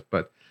pension stuff.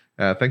 But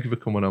thank you for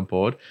coming on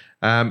board.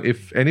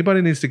 If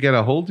anybody needs to get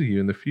a hold of you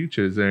in the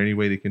future, is there any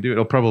way they can do it?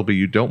 Or probably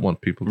you don't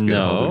want people to get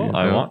a hold of you. No,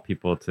 I want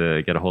people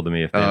to get a hold of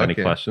me if they have any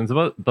okay. questions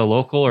about the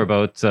local or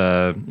about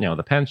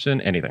the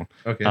pension, anything.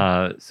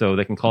 Okay. So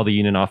they can call the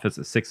union office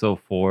at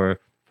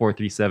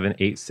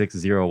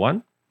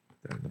 604-437-8601.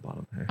 Down in the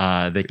bottom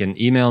there. They can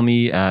email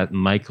me at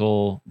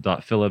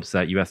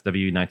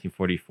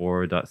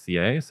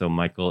michael.phillips@usw1944.ca. So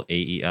Michael,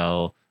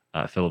 AEL,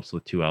 Phillips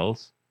with 2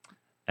 L's.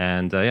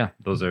 And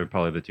those are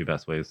probably the two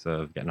best ways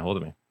of getting a hold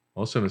of me.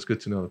 Awesome. It's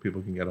good to know that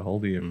people can get a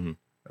hold of you. Mhm.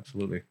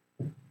 Absolutely.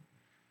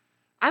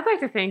 I'd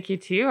like to thank you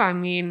too. I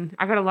mean,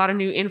 I got a lot of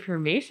new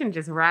information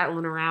just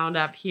rattling around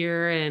up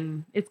here,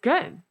 and it's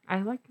good.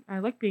 I like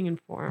being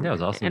informed. Yeah, it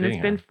was awesome and being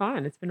it's been here.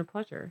 fun. It's been a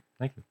pleasure.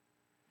 Thank you.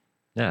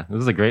 Yeah,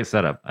 this is a great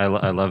setup. I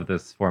love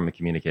this form of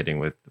communicating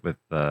with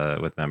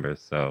members.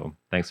 So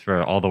thanks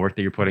for all the work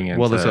that you're putting in.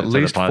 Well, there's at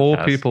least 4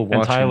 people watching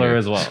and Tyler you.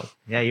 as well.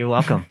 Yeah, you're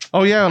welcome.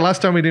 Oh, yeah.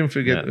 Last time we didn't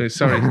forget. Yeah.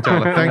 Sorry,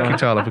 Tyler. Thank you,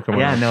 Tyler, for coming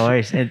Yeah, on. no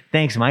worries. And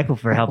thanks, Michael,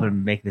 for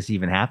helping make this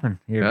even happen.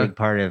 You're Yeah. a big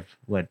part of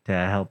what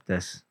helped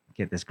us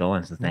get this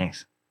going. So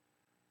thanks.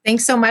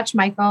 Thanks so much,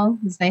 Michael.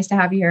 It's nice to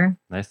have you here.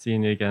 Nice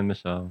seeing you again,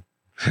 Michelle.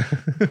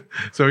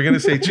 So we're going to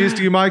say cheers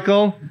to you,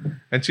 Michael,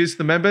 and cheers to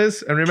the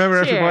members. And remember,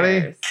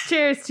 everybody, Cheers.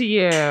 Cheers to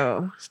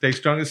you. stay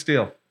strong as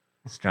steel.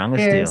 Strong as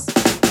Cheers.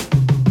 steel.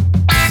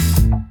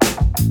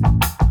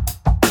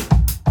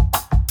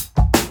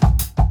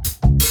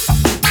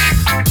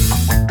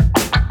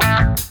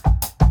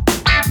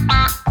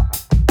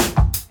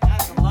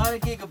 That's a lot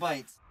of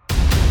gigabytes.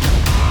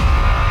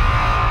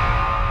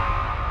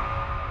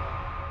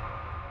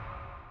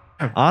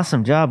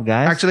 Awesome job,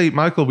 guys. Actually,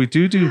 Michael, we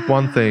do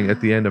one thing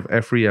at the end of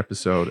every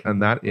episode,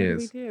 and that What do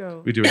is we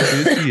do? we do a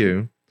cheers to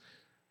you,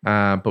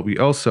 but we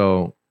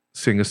also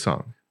sing a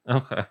song.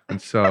 Okay.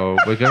 And so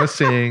we're going to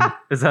sing.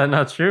 Is that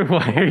not true?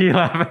 Why are you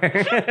laughing?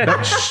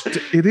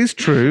 It is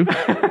true.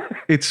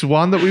 It's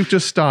one that we've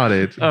just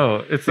started.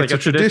 Oh, it's like It's a a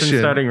tradition tradition.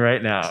 starting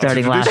right now.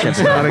 Starting last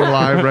Tradition episode. starting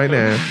live right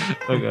now.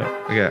 Okay.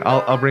 Okay,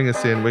 I'll bring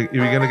us in. Are we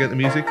going to get the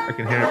music? I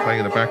can hear it playing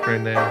in the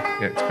background now.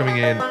 Yeah, it's coming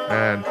in.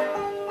 And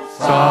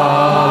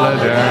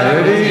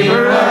solidarity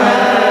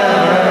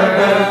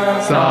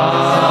forever.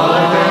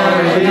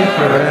 Solidarity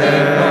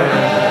forever.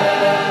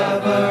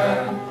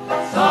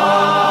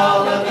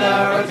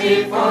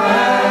 Solidarity forever.